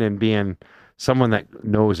opinion and being someone that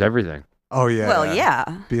knows everything. Oh, yeah. Well, yeah.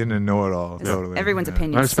 Being a know-it-all. Totally. Everyone's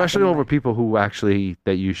opinion. Especially over people who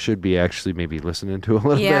that you should be actually maybe listening to a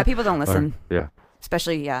little bit. Yeah, people don't listen. Yeah.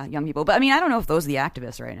 Especially, young people. But, I mean, I don't know if those are the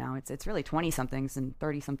activists right now. It's really 20-somethings and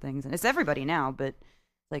 30-somethings. And it's everybody now. But,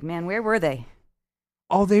 like, man, where were they?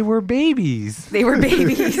 Oh, they were babies. They were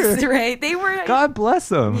babies, right? They were. God bless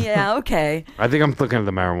them. Yeah, okay. I think I'm looking at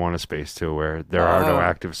the marijuana space, too, where there are no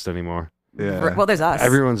activists anymore. Yeah. Well, there's us.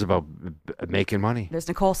 Everyone's about making money. There's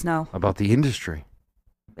Nicole Snow. About the industry.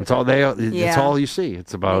 It's all it's all you see.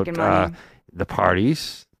 It's about the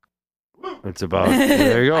parties. It's about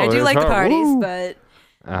there you go. I do like the parties, but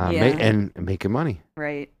and making money.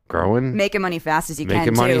 Right. Growing. Making money fast as you can.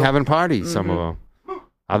 Making money having parties. Mm-hmm. Some of them.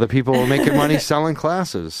 Other people are making money selling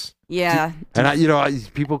classes. Yeah.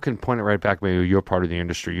 And people can point it right back. Maybe you're part of the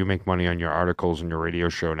industry. You make money on your articles and your radio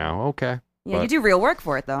show now. Okay. Yeah, but you do real work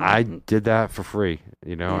for it, though. I did that for free,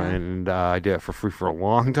 and I did it for free for a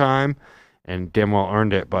long time, and damn well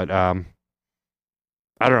earned it. But I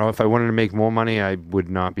don't know. If I wanted to make more money, I would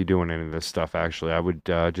not be doing any of this stuff. Actually, I would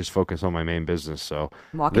just focus on my main business. So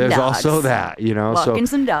there's also that, Walking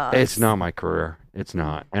some dogs. It's not my career. It's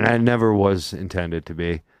not, and I never was intended to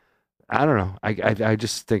be. I don't know. I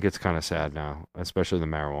just think it's kind of sad now, especially the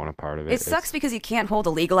marijuana part of it. It sucks because you can't hold a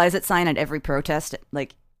legalize it sign at every protest,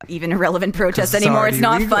 like. Even irrelevant protest anymore. It's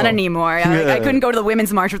not fun anymore. I couldn't go to the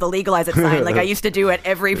Women's March with a legalize it sign like I used to do at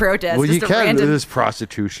every protest. Well, you can. There's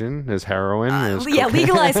prostitution. There's heroin.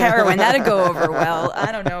 Legalize heroin. That'd go over well.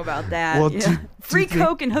 I don't know about that. Well, free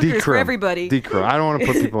coke and hookers for everybody. I don't want to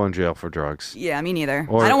put people in jail for drugs. Yeah, me neither.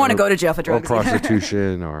 I don't want to go to jail for drugs. Or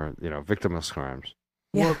prostitution or victimless crimes.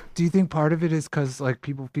 Yeah. Well, do you think part of it is because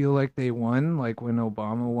people feel like they won? Like when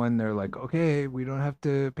Obama won, they're like, okay, we don't have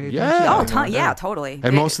to pay attention. Yeah, totally.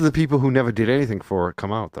 And most of the people who never did anything for it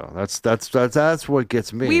come out though. That's what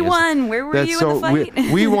gets me. We won. Where were you in the fight?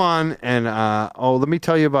 We won, and let me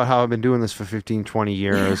tell you about how I've been doing this for 15, 20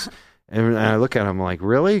 years. And I look at them like,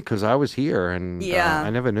 really? Because I was here, and I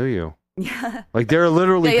never knew you. Yeah. Like there are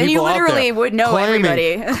literally people you literally out there would know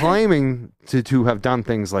everybody claiming to have done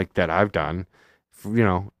things like that I've done.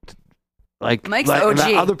 Like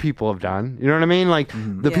other people have done. You know what I mean? Like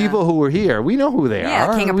the people who were here, we know who they are.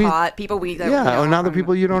 Yeah, King of Pot, people we know. And other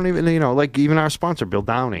people you don't even, like even our sponsor, Bill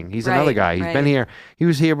Downing. He's another guy. He's been here. He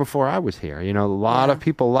was here before I was here. A lot of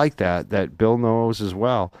people like that Bill knows as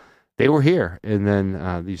well. They were here. And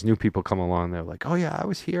then these new people come along. They're like, oh, yeah, I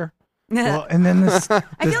was here. Well, and then this I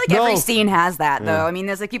feel like every scene has that, though. I mean,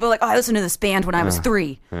 there's people like, oh, I listened to this band when I was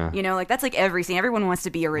 3. That's like every scene. Everyone wants to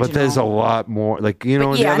be original. But there's a lot more. Like,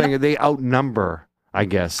 they outnumber I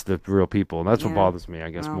guess, the real people. And that's what bothers me, I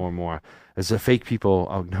guess, more and more. Is the fake people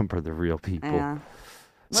outnumber the real people. Yeah.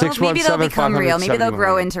 Well, maybe they'll become real. Maybe they'll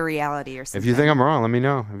grow into reality or something. If you think I'm wrong, let me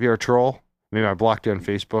know. If you're a troll, maybe I blocked you on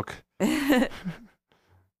Facebook.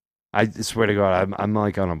 I swear to God, I'm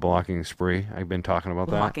like on a blocking spree. I've been talking about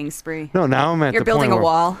that. Blocking spree. No, now I'm at You're the point building a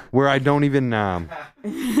wall where I don't even. I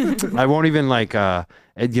won't even like. A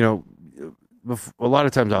lot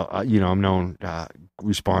of times I'm known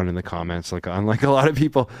respond in the comments. Like unlike a lot of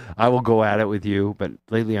people, I will go at it with you. But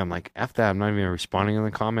lately, I'm like, F that. I'm not even responding in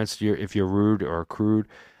the comments. If you're rude or crude,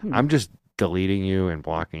 I'm just deleting you and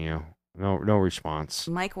blocking you. No response.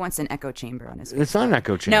 Mike wants an echo chamber on his face. It's not an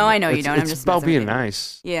echo chamber. No, I know you don't. I'm It's just about being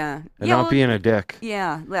nice. Yeah. And not being a dick.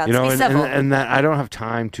 Yeah. Let's you know, be civil. and that I don't have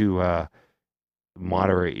time to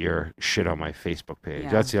moderate your shit on my Facebook page.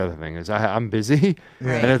 Yeah. That's the other thing is I'm busy,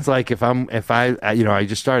 and it's like if I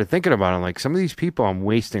just started thinking about it, I'm like some of these people I'm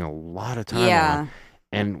wasting a lot of time on,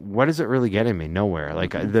 and what is it really getting me? Nowhere.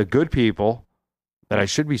 Like the good people that I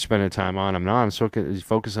should be spending time on, I'm not. I'm so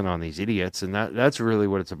focusing on these idiots, and that's really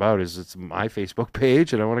what it's about. Is it's my Facebook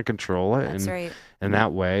page, and I want to control it, That's right. in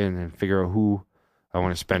that way, and then figure out who I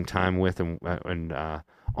want to spend time with and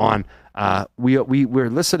on. We're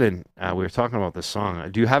listening. We were talking about this song.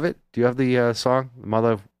 Do you have it? Do you have the song,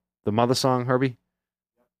 the mother song, Herbie?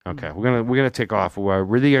 Okay, we're gonna take off.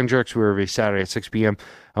 We're the Young Jerks. We're every Saturday at 6 p.m.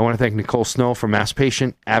 I want to thank Nicole Snow from Mass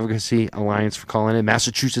Patient Advocacy Alliance for calling in.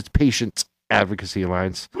 Massachusetts Patient Advocacy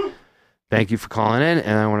Alliance. Thank you for calling in,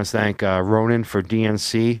 and I want to thank Ronan for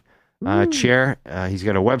DNC Chair. He's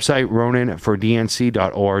got a website,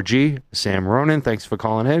 ronanfordnc.org. Sam Ronan, thanks for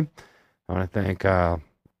calling in. I want to thank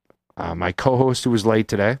my co-host who was late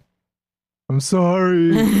today. I'm sorry.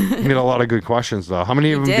 You made a lot of good questions, though. How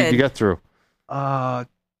many of them did you get through?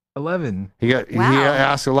 11. He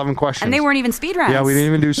asked 11 questions. And they weren't even speed rounds. Yeah, we didn't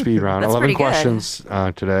even do speed round. That's 11 pretty good. questions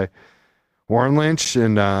today. Warren Lynch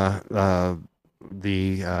and the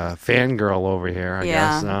fangirl over here, I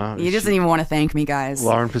guess. He doesn't even want to thank me, guys.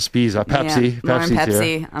 Lauren Pespiza. Pepsi. Yeah. Lauren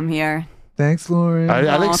Pepsi. Here. I'm here. Thanks, Lauren.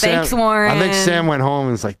 I think thanks, Warren. I think Sam went home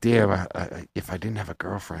and was like, damn, if I didn't have a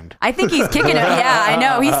girlfriend. I think he's kicking it. Yeah, I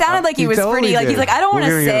know. He sounded like he was totally pretty, like, he's like, I don't want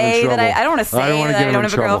to say that I don't want to say that I don't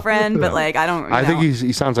have a girlfriend, but like, I don't, I think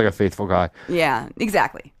he sounds like a faithful guy. Yeah,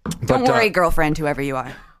 exactly. Don't worry, girlfriend, whoever you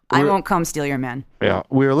are. I won't come steal your man. Yeah,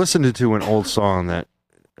 we were listening to an old song that,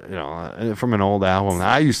 from an old album that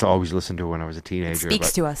I used to always listen to when I was a teenager. It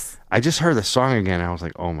speaks to us. I just heard the song again and I was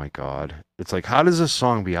like, oh my God. It's like, how does this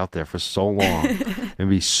song be out there for so long and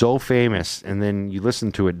be so famous? And then you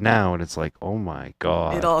listen to it now and it's like, oh my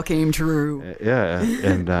God. It all came true. Yeah.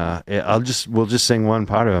 And we'll just sing one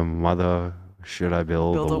part of it. Mother, should I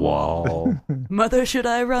build a wall? Mother, should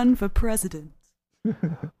I run for president?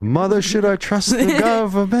 Mother, should I trust the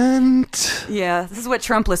government? Yeah, this is what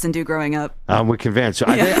Trump listened to growing up. We're convinced. So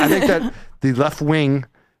I think that the left wing,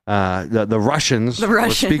 the Russians were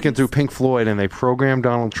speaking through Pink Floyd, and they programmed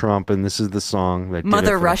Donald Trump, and this is the song that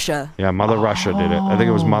Mother Russia. Yeah, Mother Russia did it. I think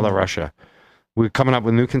it was Mother Russia. We're coming up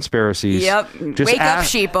with new conspiracies. Yep. Wake up,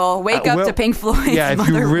 sheeple. Wake up to Pink Floyd. Yeah, if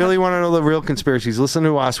you really want to know the real conspiracies, listen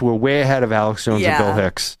to us. We're way ahead of Alex Jones and Bill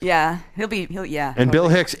Hicks. Yeah. And Bill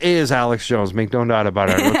Hicks is Alex Jones. Make no doubt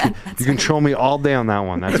about it. You can troll me all day on that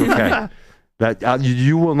one. That's okay.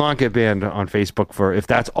 You will not get banned on Facebook if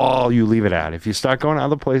that's all you leave it at. If you start going to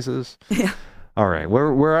other places. Yeah. All right, why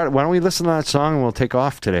don't we listen to that song and we'll take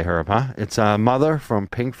off today, Herb, huh? It's Mother from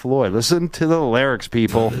Pink Floyd. Listen to the lyrics,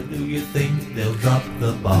 people. Mother, do you think they'll drop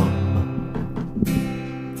the bomb?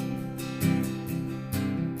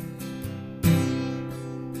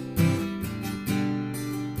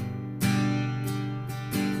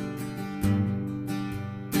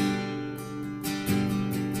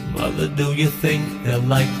 Mother, do you think they'll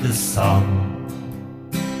like this song?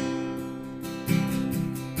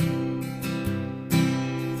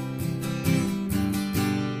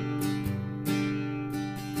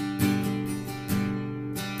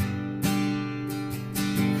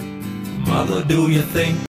 Mother, do you think